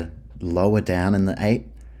where they're lower down in the 8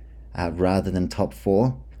 rather than top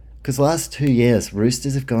 4. Because last 2 years,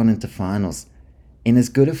 Roosters have gone into finals in as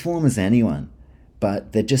good a form as anyone,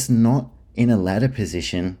 but they're just not in a ladder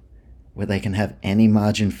position where they can have any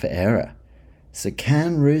margin for error. So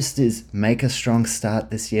can Roosters make a strong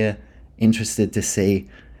start this year? Interested to see.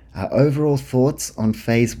 Overall thoughts on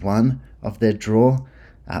phase 1 of their draw.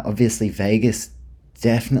 Obviously Vegas,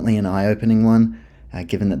 definitely an eye-opening one,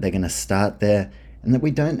 given that they're going to start there and that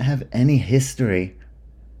we don't have any history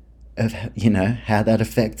of, how that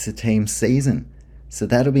affects a team's season. So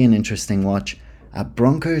that'll be an interesting watch.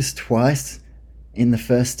 Broncos twice in the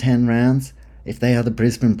first 10 rounds. If they are the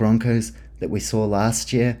Brisbane Broncos that we saw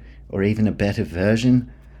last year, or even a better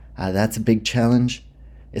version, that's a big challenge,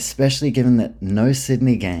 especially given that no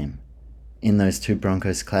Sydney game in those 2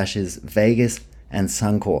 Broncos clashes, Vegas and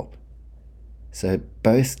Suncorp. So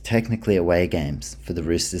both technically away games for the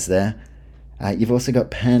Roosters there. You've also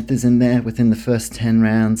got Panthers in there within the first 10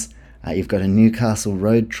 rounds. You've got a Newcastle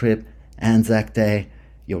road trip, Anzac Day,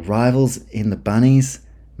 your rivals in the Bunnies,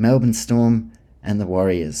 Melbourne Storm, and the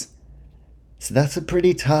Warriors. So that's a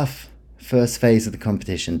pretty tough first phase of the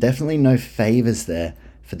competition. Definitely no favours there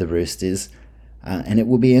for the Roosters. And it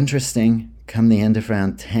will be interesting come the end of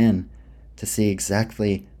round 10 to see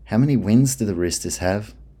exactly how many wins do the Roosters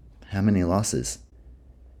have, how many losses.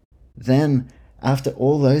 Then After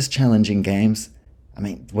all those challenging games,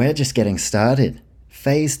 we're just getting started.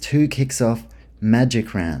 Phase 2 kicks off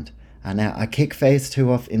Magic Round. Now, I kick Phase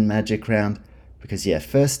 2 off in Magic Round because,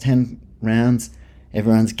 first 10 rounds,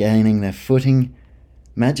 everyone's gaining their footing.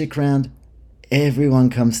 Magic Round, everyone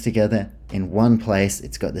comes together in one place.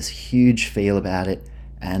 It's got this huge feel about it.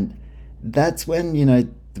 And that's when,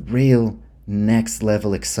 the real next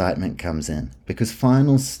level excitement comes in. Because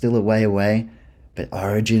finals still a way away, but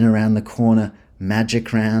Origin around the corner,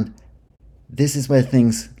 Magic Round, this is where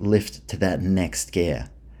things lift to that next gear.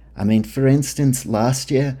 For instance,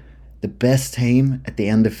 last year, the best team at the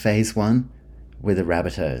end of Phase 1 were the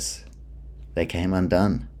Rabbitohs. They came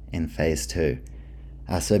undone in Phase 2.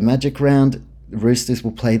 So Magic Round, the Roosters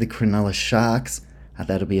will play the Cronulla Sharks.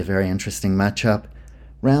 That'll be a very interesting matchup.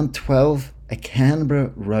 Round 12, a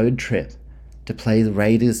Canberra road trip to play the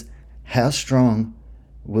Raiders. How strong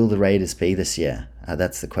will the Raiders be this year?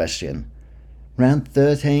 That's the question. Round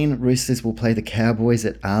 13, Roosters will play the Cowboys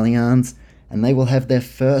at Allianz, and they will have their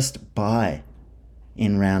first bye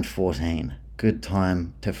in round 14. Good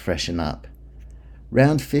time to freshen up.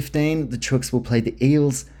 Round 15, the Chooks will play the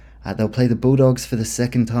Eels. They'll play the Bulldogs for the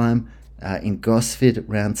second time in Gosford,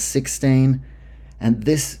 round 16. And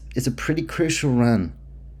this is a pretty crucial run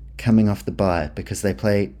coming off the bye because they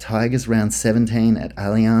play Tigers round 17 at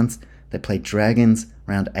Allianz. They play Dragons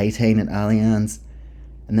round 18 at Allianz.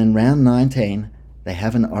 And then round 19, they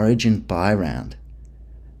have an Origin bye round.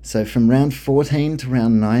 So from round 14 to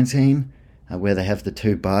round 19, where they have the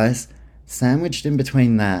two byes, sandwiched in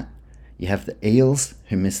between that, you have the Eels,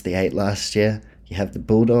 who missed the 8 last year. You have the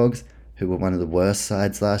Bulldogs, who were one of the worst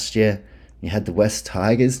sides last year. You had the West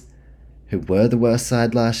Tigers, who were the worst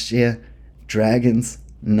side last year. Dragons,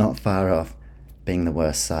 not far off being the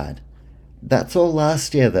worst side. That's all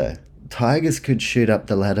last year, though. Tigers could shoot up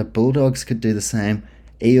the ladder. Bulldogs could do the same.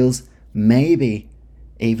 Eels, maybe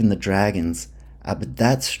even the Dragons. But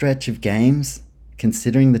that stretch of games,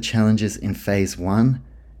 considering the challenges in Phase 1,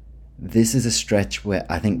 this is a stretch where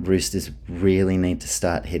I think Roosters really need to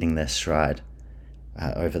start hitting their stride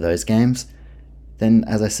over those games. Then,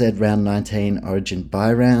 as I said, round 19, Origin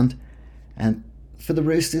bye round. And for the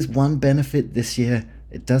Roosters, one benefit this year,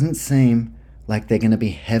 it doesn't seem like they're going to be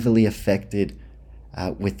heavily affected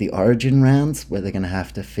with the Origin rounds, where they're going to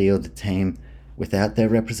have to field a team without their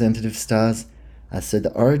representative stars. So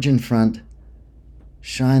the Origin front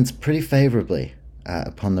shines pretty favourably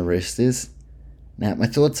upon the Roosters. Now, my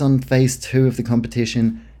thoughts on Phase 2 of the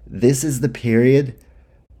competition. This is the period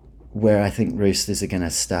where I think Roosters are going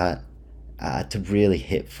to start to really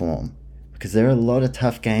hit form. Because there are a lot of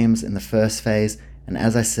tough games in the first phase. And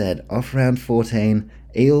as I said, off round 14,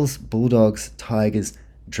 Eels, Bulldogs, Tigers,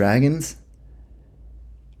 Dragons.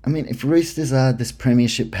 If Roosters are this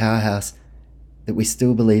premiership powerhouse that we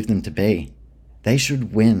still believe them to be, they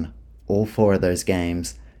should win all 4 of those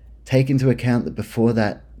games. Take into account that before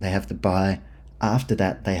that, they have the bye. After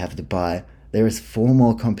that, they have the bye. There is 4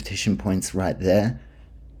 more competition points right there.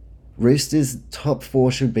 Roosters' top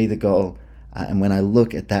 4 should be the goal. And when I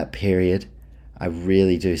look at that period, I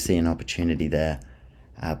really do see an opportunity there.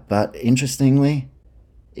 But interestingly,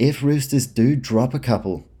 if Roosters do drop a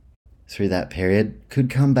couple through that period, could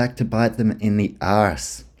come back to bite them in the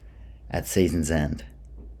arse at season's end.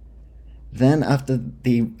 Then after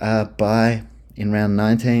the bye in round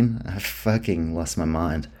 19, I fucking lost my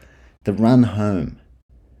mind. The run home.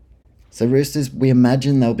 So Roosters, we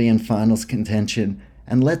imagine they'll be in finals contention,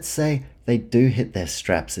 and let's say they do hit their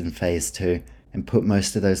straps in Phase 2 and put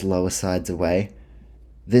most of those lower sides away.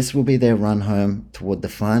 This will be their run home toward the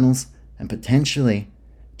finals and potentially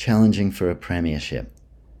challenging for a premiership.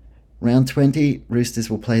 Round 20, Roosters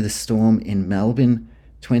will play the Storm in Melbourne.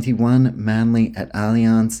 21, Manly at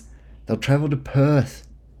Allianz. They'll travel to Perth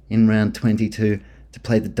in round 22 to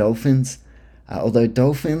play the Dolphins. Although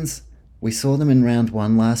Dolphins, we saw them in round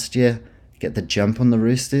 1 last year get the jump on the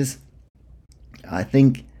Roosters. I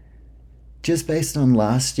think just based on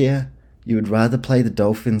last year, you would rather play the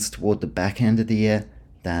Dolphins toward the back end of the year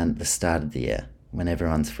than the start of the year when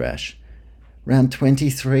everyone's fresh. Round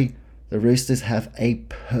 23, the Roosters have a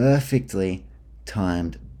perfectly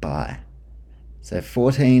timed bye. So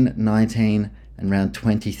 14, 19, and round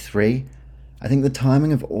 23. I think the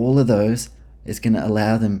timing of all of those is going to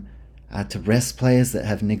allow them to rest players that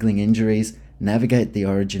have niggling injuries, navigate the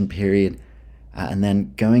Origin period, and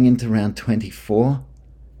then going into round 24,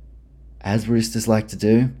 as Roosters like to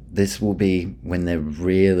do, this will be when they're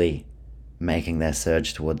really making their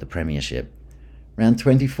surge toward the premiership. Round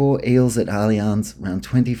 24, Eels at Allianz. Round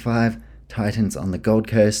 25, Titans on the Gold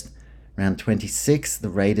Coast. Round 26, the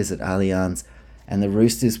Raiders at Allianz. And the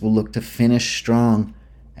Roosters will look to finish strong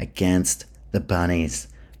against the Bunnies.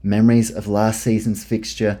 Memories of last season's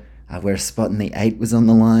fixture where a spot in the 8 was on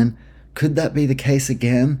the line. Could that be the case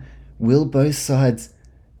again? Will both sides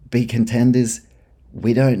be contenders?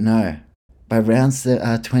 We don't know. By round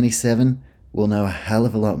 27, we'll know a hell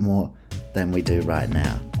of a lot more than we do right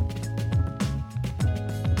now.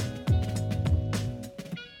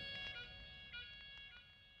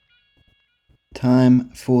 Time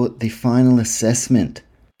for the final assessment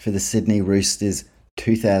for the Sydney Roosters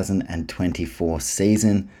 2024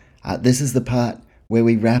 season. This is the part where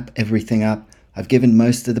we wrap everything up. I've given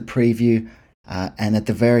most of the preview, and at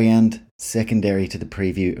the very end, secondary to the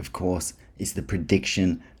preview, of course, is the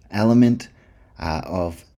prediction element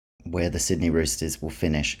of where the Sydney Roosters will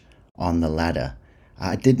finish on the ladder.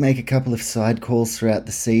 I did make a couple of side calls throughout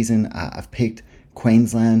the season. I've picked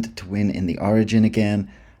Queensland to win in the Origin again,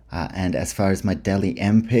 and as far as my Delhi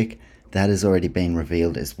M pick, that has already been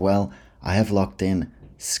revealed as well. I have locked in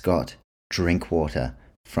Scott Drinkwater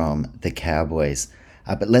from the Cowboys.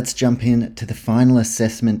 But let's jump in to the final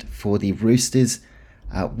assessment for the Roosters.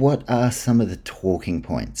 What are some of the talking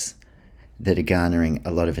points that are garnering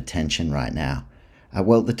a lot of attention right now?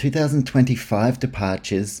 Well, the 2025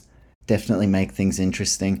 departures definitely make things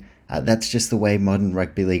interesting. That's just the way modern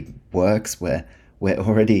rugby league works, where we're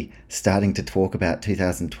already starting to talk about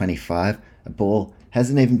 2025. A ball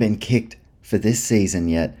hasn't even been kicked for this season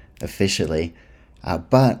yet, officially.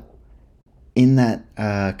 But in that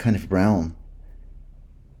kind of realm,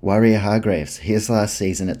 Warrior-Hargreaves, his last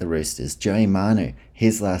season at the Roosters. Joey Manu,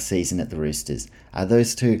 his last season at the Roosters.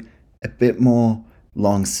 Those two a bit more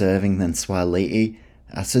long-serving than Swaliti.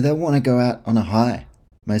 So they'll want to go out on a high,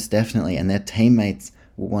 most definitely, and their teammates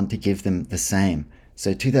will want to give them the same.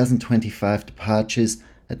 So 2025 departures,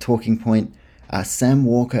 a talking point. Sam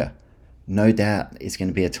Walker, no doubt, is going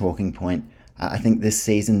to be a talking point. I think this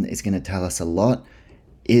season is going to tell us a lot.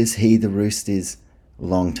 Is he the Roosters'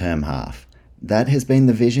 long-term half? That has been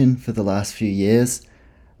the vision for the last few years,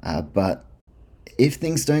 but if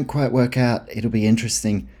things don't quite work out, it'll be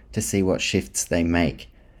interesting to see what shifts they make.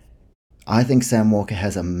 I think Sam Walker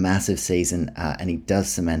has a massive season, and he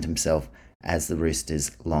does cement himself as the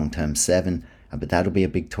Roosters' long-term 7, but that'll be a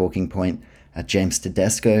big talking point. James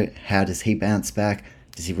Tedesco, how does he bounce back?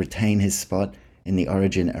 Does he retain his spot in the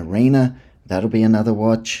Origin arena? That'll be another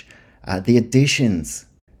watch. The additions,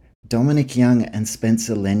 Dominic Young and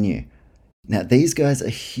Spencer Leniu. Now, these guys are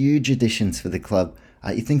huge additions for the club.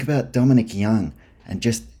 You think about Dominic Young and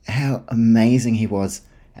just how amazing he was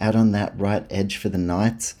out on that right edge for the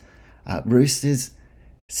Knights. Roosters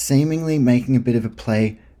seemingly making a bit of a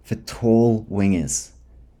play for tall wingers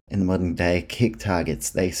in the modern day, kick targets.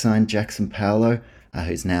 They signed Jackson Paulo,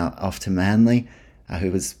 who's now off to Manly,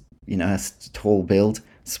 who was, a tall build.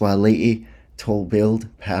 Swaliti, tall build,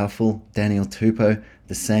 powerful. Daniel Tupou,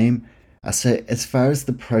 the same. So as far as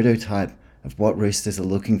the prototype of what Roosters are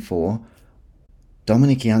looking for,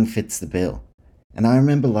 Dominic Young fits the bill. And I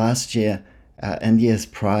remember last year and years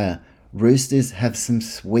prior, Roosters have some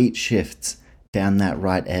sweet shifts down that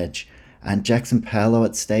right edge. And Jackson Paulo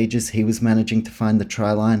at stages, he was managing to find the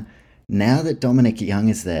try line. Now that Dominic Young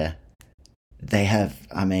is there, they have,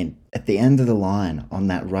 at the end of the line on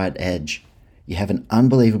that right edge, you have an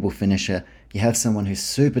unbelievable finisher. You have someone who's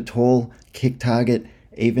super tall, kick target.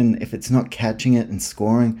 Even if it's not catching it and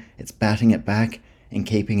scoring, it's batting it back and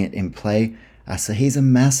keeping it in play. So he's a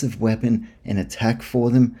massive weapon in attack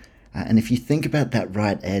for them. And if you think about that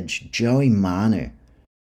right edge, Joey Manu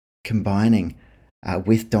combining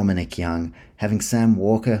with Dominic Young, having Sam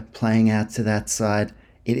Walker playing out to that side,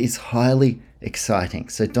 it is highly exciting.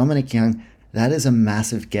 So Dominic Young, that is a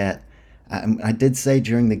massive get. I did say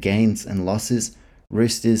during the gains and losses,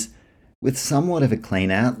 Roosters, with somewhat of a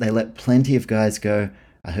clean out, they let plenty of guys go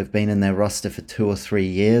who've been in their roster for 2 or 3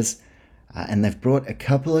 years. And they've brought a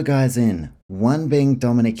couple of guys in, one being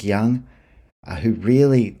Dominic Young, who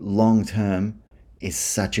really long-term is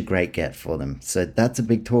such a great get for them. So that's a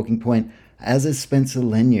big talking point, as is Spencer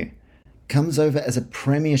Leniu. Comes over as a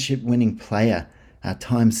premiership-winning player,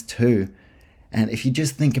 ×2. And if you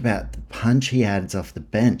just think about the punch he adds off the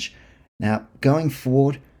bench, now going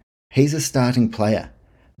forward, he's a starting player.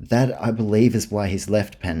 That, I believe, is why he's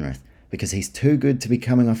left Penrith, because he's too good to be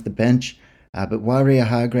coming off the bench. But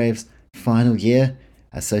Warrior-Hargreaves, final year.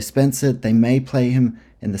 So Spencer, they may play him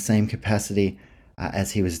in the same capacity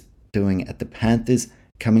as he was doing at the Panthers,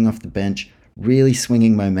 coming off the bench, really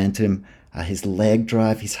swinging momentum. His leg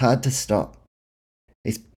drive, he's hard to stop.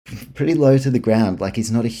 He's pretty low to the ground, like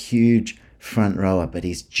he's not a huge front rower, but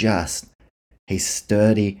he's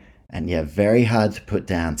sturdy and very hard to put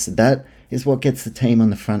down. So that is what gets the team on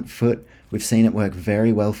the front foot. We've seen it work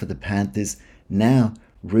very well for the Panthers. Now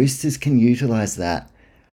Roosters can utilise that.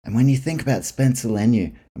 And when you think about Spencer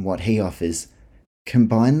Leniu and what he offers,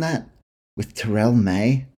 combine that with Terrell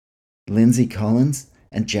May, Lindsay Collins,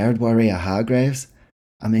 and Jared Warrior-Hargraves.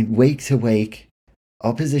 I mean, week to week,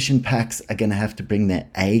 opposition packs are going to have to bring their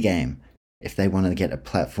A game if they want to get a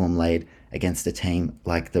platform laid against a team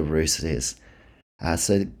like the Roosters.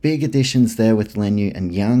 So big additions there with Leniu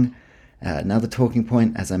and Young. Another talking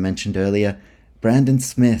point, as I mentioned earlier, Brandon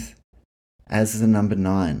Smith as the number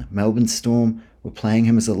 9. Melbourne Storm were playing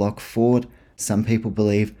him as a lock forward. Some people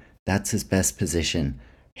believe that's his best position.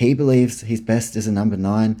 He believes he's best as a number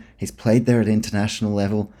 9. He's played there at international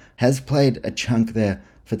level, has played a chunk there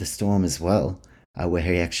for the Storm as well, where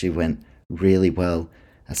he actually went really well.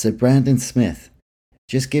 So Brandon Smith,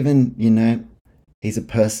 just given, he's a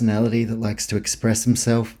personality that likes to express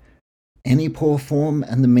himself, any poor form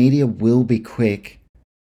and the media will be quick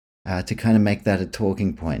to kind of make that a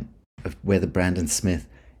talking point of whether Brandon Smith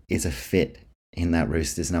is a fit in that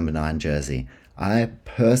Roosters number 9 jersey. I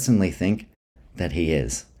personally think that he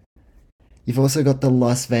is. You've also got the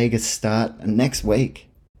Las Vegas start next week.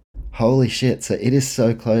 Holy shit, so it is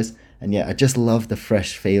so close. And yeah, I just love the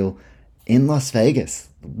fresh feel in Las Vegas.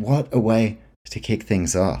 What a way to kick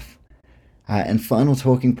things off. And final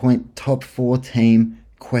talking point, top 4 team, ?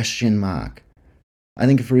 I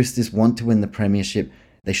think if Roosters want to win the premiership,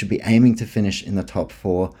 they should be aiming to finish in the top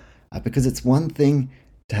 4, because it's one thing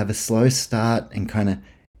to have a slow start and kind of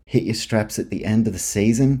hit your straps at the end of the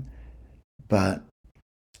season, but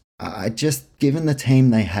given the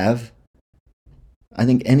team they have, I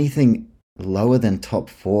think anything lower than top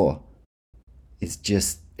 4 is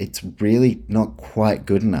it's really not quite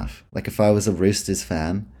good enough. Like if I was a Roosters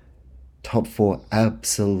fan, top 4,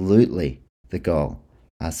 absolutely the goal.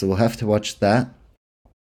 So we'll have to watch that.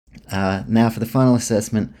 Now for the final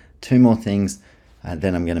assessment, 2 more things,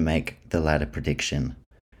 then I'm going to make the ladder prediction.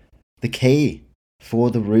 The key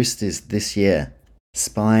for the Roosters this year,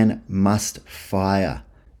 spine must fire.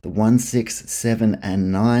 The 1, 6, 7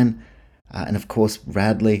 and 9, and of course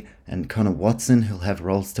Radley and Connor Watson, who'll have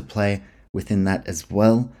roles to play within that as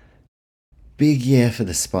well. Big year for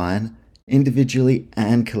the spine, individually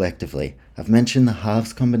and collectively. I've mentioned the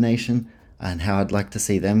halves combination and how I'd like to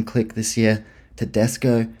see them click this year.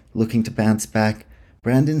 Tedesco looking to bounce back.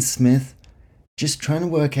 Brandon Smith just trying to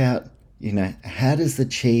work out, how does the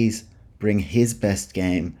Cheese bring his best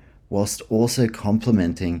game whilst also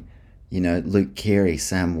complementing, Luke Keary,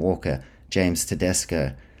 Sam Walker, James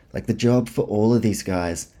Tedesco. Like the job for all of these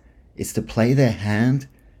guys is to play their hand,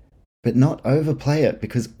 but not overplay it,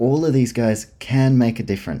 because all of these guys can make a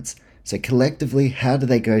difference. So collectively, how do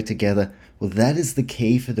they go together? Well, that is the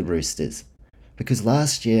key for the Roosters. Because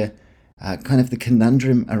last year, kind of the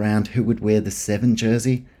conundrum around who would wear the 7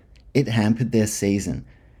 jersey, it hampered their season.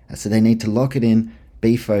 So they need to lock it in,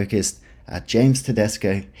 be focused. James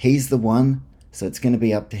Tedesco, he's the one, so it's going to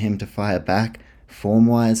be up to him to fire back,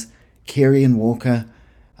 form-wise. Keary and Walker,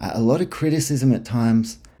 a lot of criticism at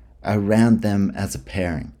times around them as a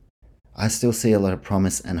pairing. I still see a lot of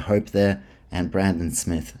promise and hope there, and Brandon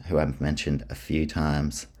Smith, who I've mentioned a few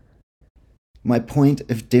times. My point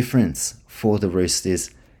of difference for the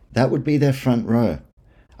Roosters, that would be their front row.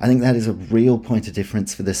 I think that is a real point of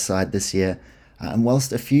difference for this side this year. And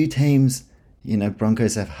whilst a few teams,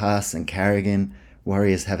 Broncos have Haas and Carrigan,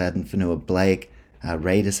 Warriors have Adam Fanua-Blake,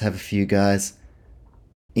 Raiders have a few guys.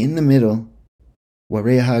 In the middle,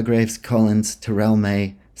 Warrior-Hargraves, Collins, Terrell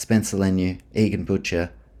May, Spencer Leniu, Egan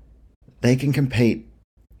Butcher, they can compete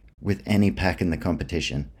with any pack in the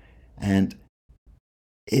competition. And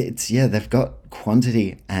they've got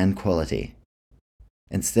quantity and quality.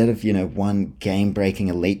 Instead of, one game-breaking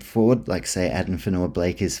elite forward, like say Adam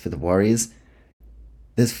Fanua-Blake is for the Warriors,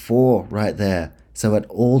 there's 4 right there. So at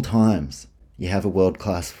all times, you have a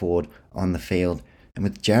world-class forward on the field. And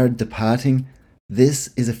with Jared departing, this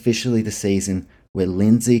is officially the season where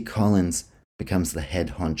Lindsay Collins becomes the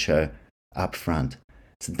head honcho up front.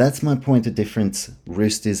 So that's my point of difference.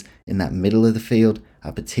 Roosters in that middle of the field,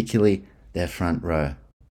 particularly their front row.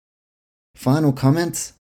 Final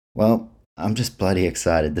comments? Well, I'm just bloody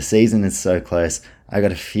excited. The season is so close. I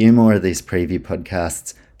got a few more of these preview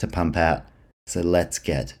podcasts to pump out. So let's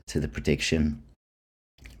get to the prediction.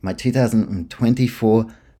 My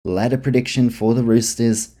 2024 ladder prediction for the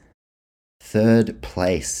Roosters, 3rd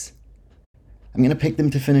place. I'm going to pick them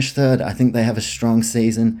to finish 3rd. I think they have a strong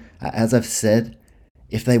season. As I've said,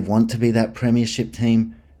 if they want to be that premiership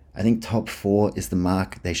team, I think top 4 is the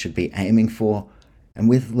mark they should be aiming for. And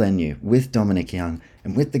with Leniu, with Dominic Young,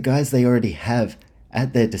 and with the guys they already have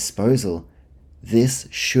at their disposal, this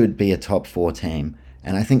should be a top 4 team.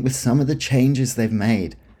 And I think with some of the changes they've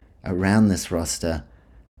made around this roster,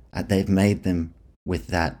 they've made them with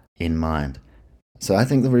that in mind. So I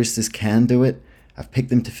think the Roosters can do it. I've picked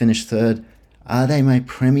them to finish third. Are they my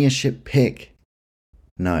premiership pick?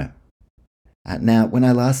 No. Now, when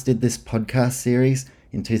I last did this podcast series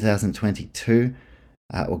in 2022,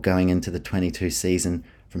 or going into the 22 season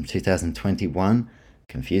from 2021,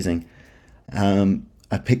 confusing,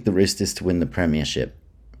 I picked the Roosters to win the premiership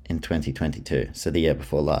in 2022, so the year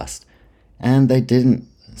before last. And they didn't,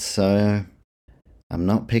 so I'm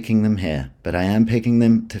not picking them here, but I am picking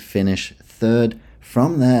them to finish third.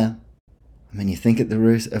 From there, I mean, you think of the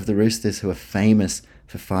Roosters, who are famous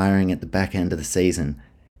for firing at the back end of the season.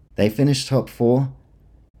 They finish top 4,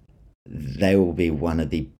 they will be one of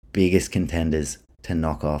the biggest contenders to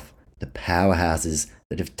knock off the powerhouses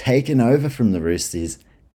that have taken over from the Roosters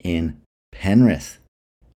in Penrith.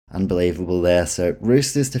 Unbelievable there. So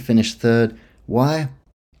Roosters to finish third. Why?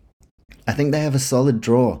 I think they have a solid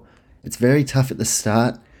draw. It's very tough at the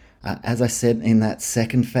start. As I said in that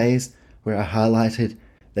second phase where I highlighted,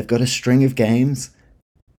 they've got a string of games,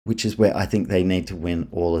 which is where I think they need to win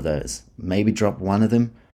all of those. Maybe drop one of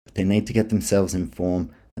them, but they need to get themselves in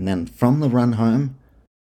form. And then from the run home,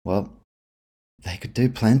 well, they could do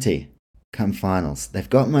plenty come finals. They've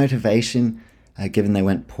got motivation, given they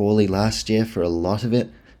went poorly last year for a lot of it.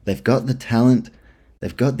 They've got the talent.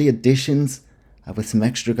 They've got the additions, with some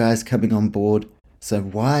extra guys coming on board. So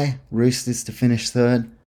why Roosters to finish third?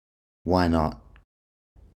 Why not?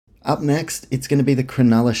 Up next, it's going to be the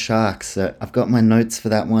Cronulla Sharks. So I've got my notes for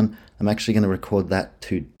that one. I'm actually going to record that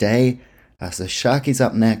today. So Sharkies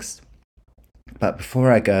up next. But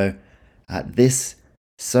before I go, this,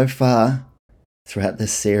 so far, throughout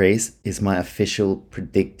this series, is my official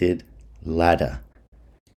predicted ladder.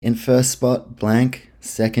 In first spot, blank.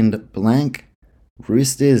 Second, blank.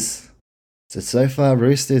 Roosters. So far,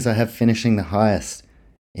 Roosters I have finishing the highest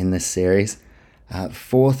in this series.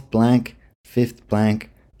 Fourth, blank. Fifth, blank.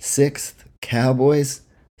 Sixth, Cowboys.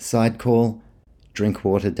 Side call,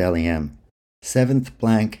 Drinkwater Dally M. Seventh,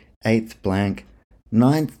 blank. Eighth, blank.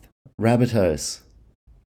 Ninth, Rabbitohs.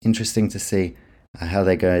 Interesting to see how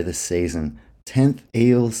they go this season. 10th,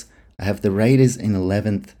 Eels. I have the Raiders in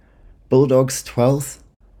 11th. Bulldogs 12th.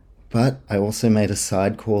 But I also made a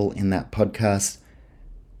side call in that podcast.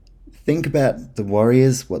 Think about the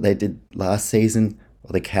Warriors, what they did last season,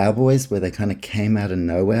 or the Cowboys, where they kind of came out of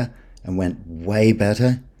nowhere and went way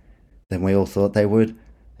better than we all thought they would,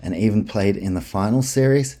 and even played in the final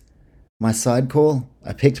series. My side call,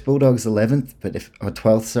 I picked Bulldogs 11th, or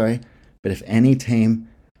 12th, sorry. But if any team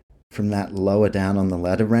from that lower down on the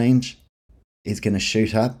ladder range is going to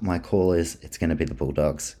shoot up, my call is it's going to be the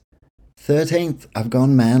Bulldogs. 13th, I've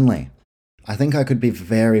gone Manly. I think I could be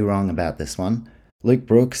very wrong about this one. Luke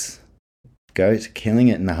Brooks, GOAT, killing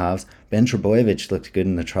it in the halves. Ben Trebojevic looked good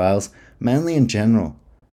in the trials. Manly in general,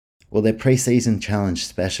 well, they're pre-season challenge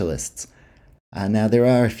specialists. Now, there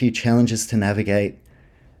are a few challenges to navigate.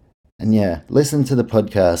 And yeah, listen to the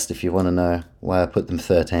podcast if you want to know why I put them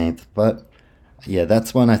 13th. But yeah,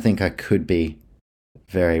 that's one I think I could be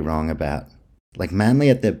very wrong about. Like Manly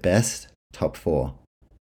at their best, top 4.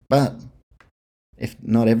 But if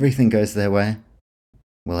not everything goes their way,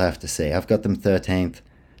 we'll have to see. I've got them 13th,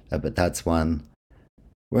 but that's one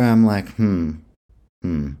where I'm like,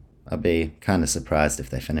 I'd be kind of surprised if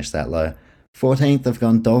they finish that low. 14th, I've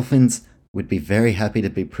gone Dolphins. Would be very happy to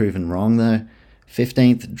be proven wrong though.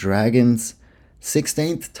 15th, Dragons.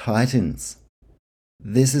 16th, Titans.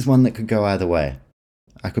 This is one that could go either way.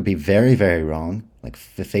 I could be very, very wrong, like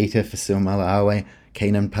Fafita Fasil-Malawi,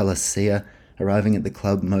 Keenan Palacia, arriving at the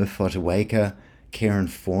club, Mo Fotuaika, Kieran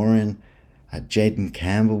Foran, Jaden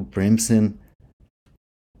Campbell, Brimson.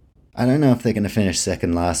 I don't know if they're going to finish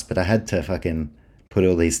second last, but I had to fucking put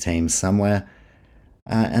all these teams somewhere.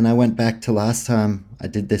 And I went back to last time I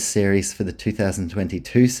did this series for the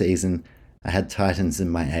 2022 season. I had Titans in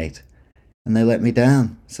my 8. And they let me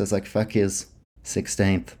down. So I was like, fuck yous,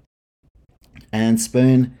 16th. And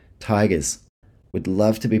Spoon, Tigers. Would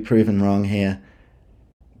love to be proven wrong here.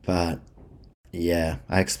 But yeah,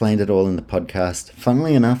 I explained it all in the podcast.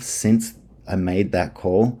 Funnily enough, since I made that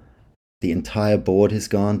call, the entire board has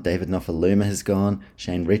gone. David Nofaluma has gone.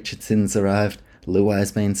 Shane Richardson's arrived.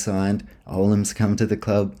 Luai's been signed. Olam's come to the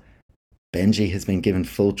club. Benji has been given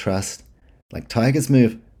full trust. Like, Tigers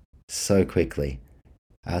move so quickly.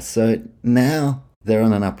 So now they're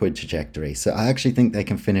on an upward trajectory. So I actually think they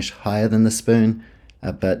can finish higher than the Spoon.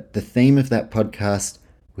 But the theme of that podcast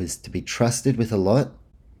was to be trusted with a lot.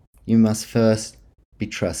 You must first be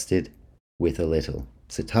trusted with a little.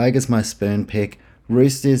 So Tigers, my Spoon pick.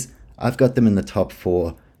 Roosters, I've got them in the top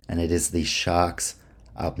 4. And it is the Sharks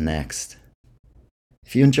up next.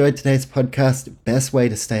 If you enjoyed today's podcast, best way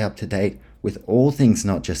to stay up to date with all things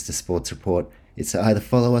Not Just a Sports Report is to either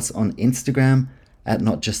follow us on Instagram at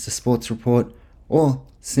Not Just a Sports Report, or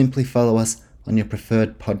simply follow us on your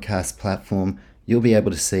preferred podcast platform. You'll be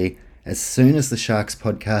able to see as soon as the Sharks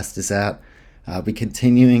podcast is out. I'll be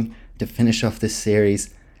continuing to finish off this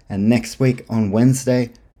series, and next week on Wednesday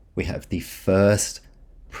we have the first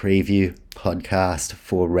preview podcast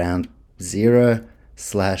for round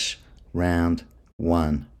 0/round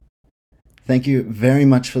 1. Thank you very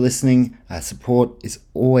much for listening. Support is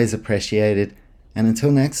always appreciated, and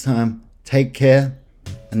until next time, take care.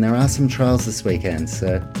 And there are some trials this weekend,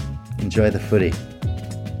 so enjoy the footy.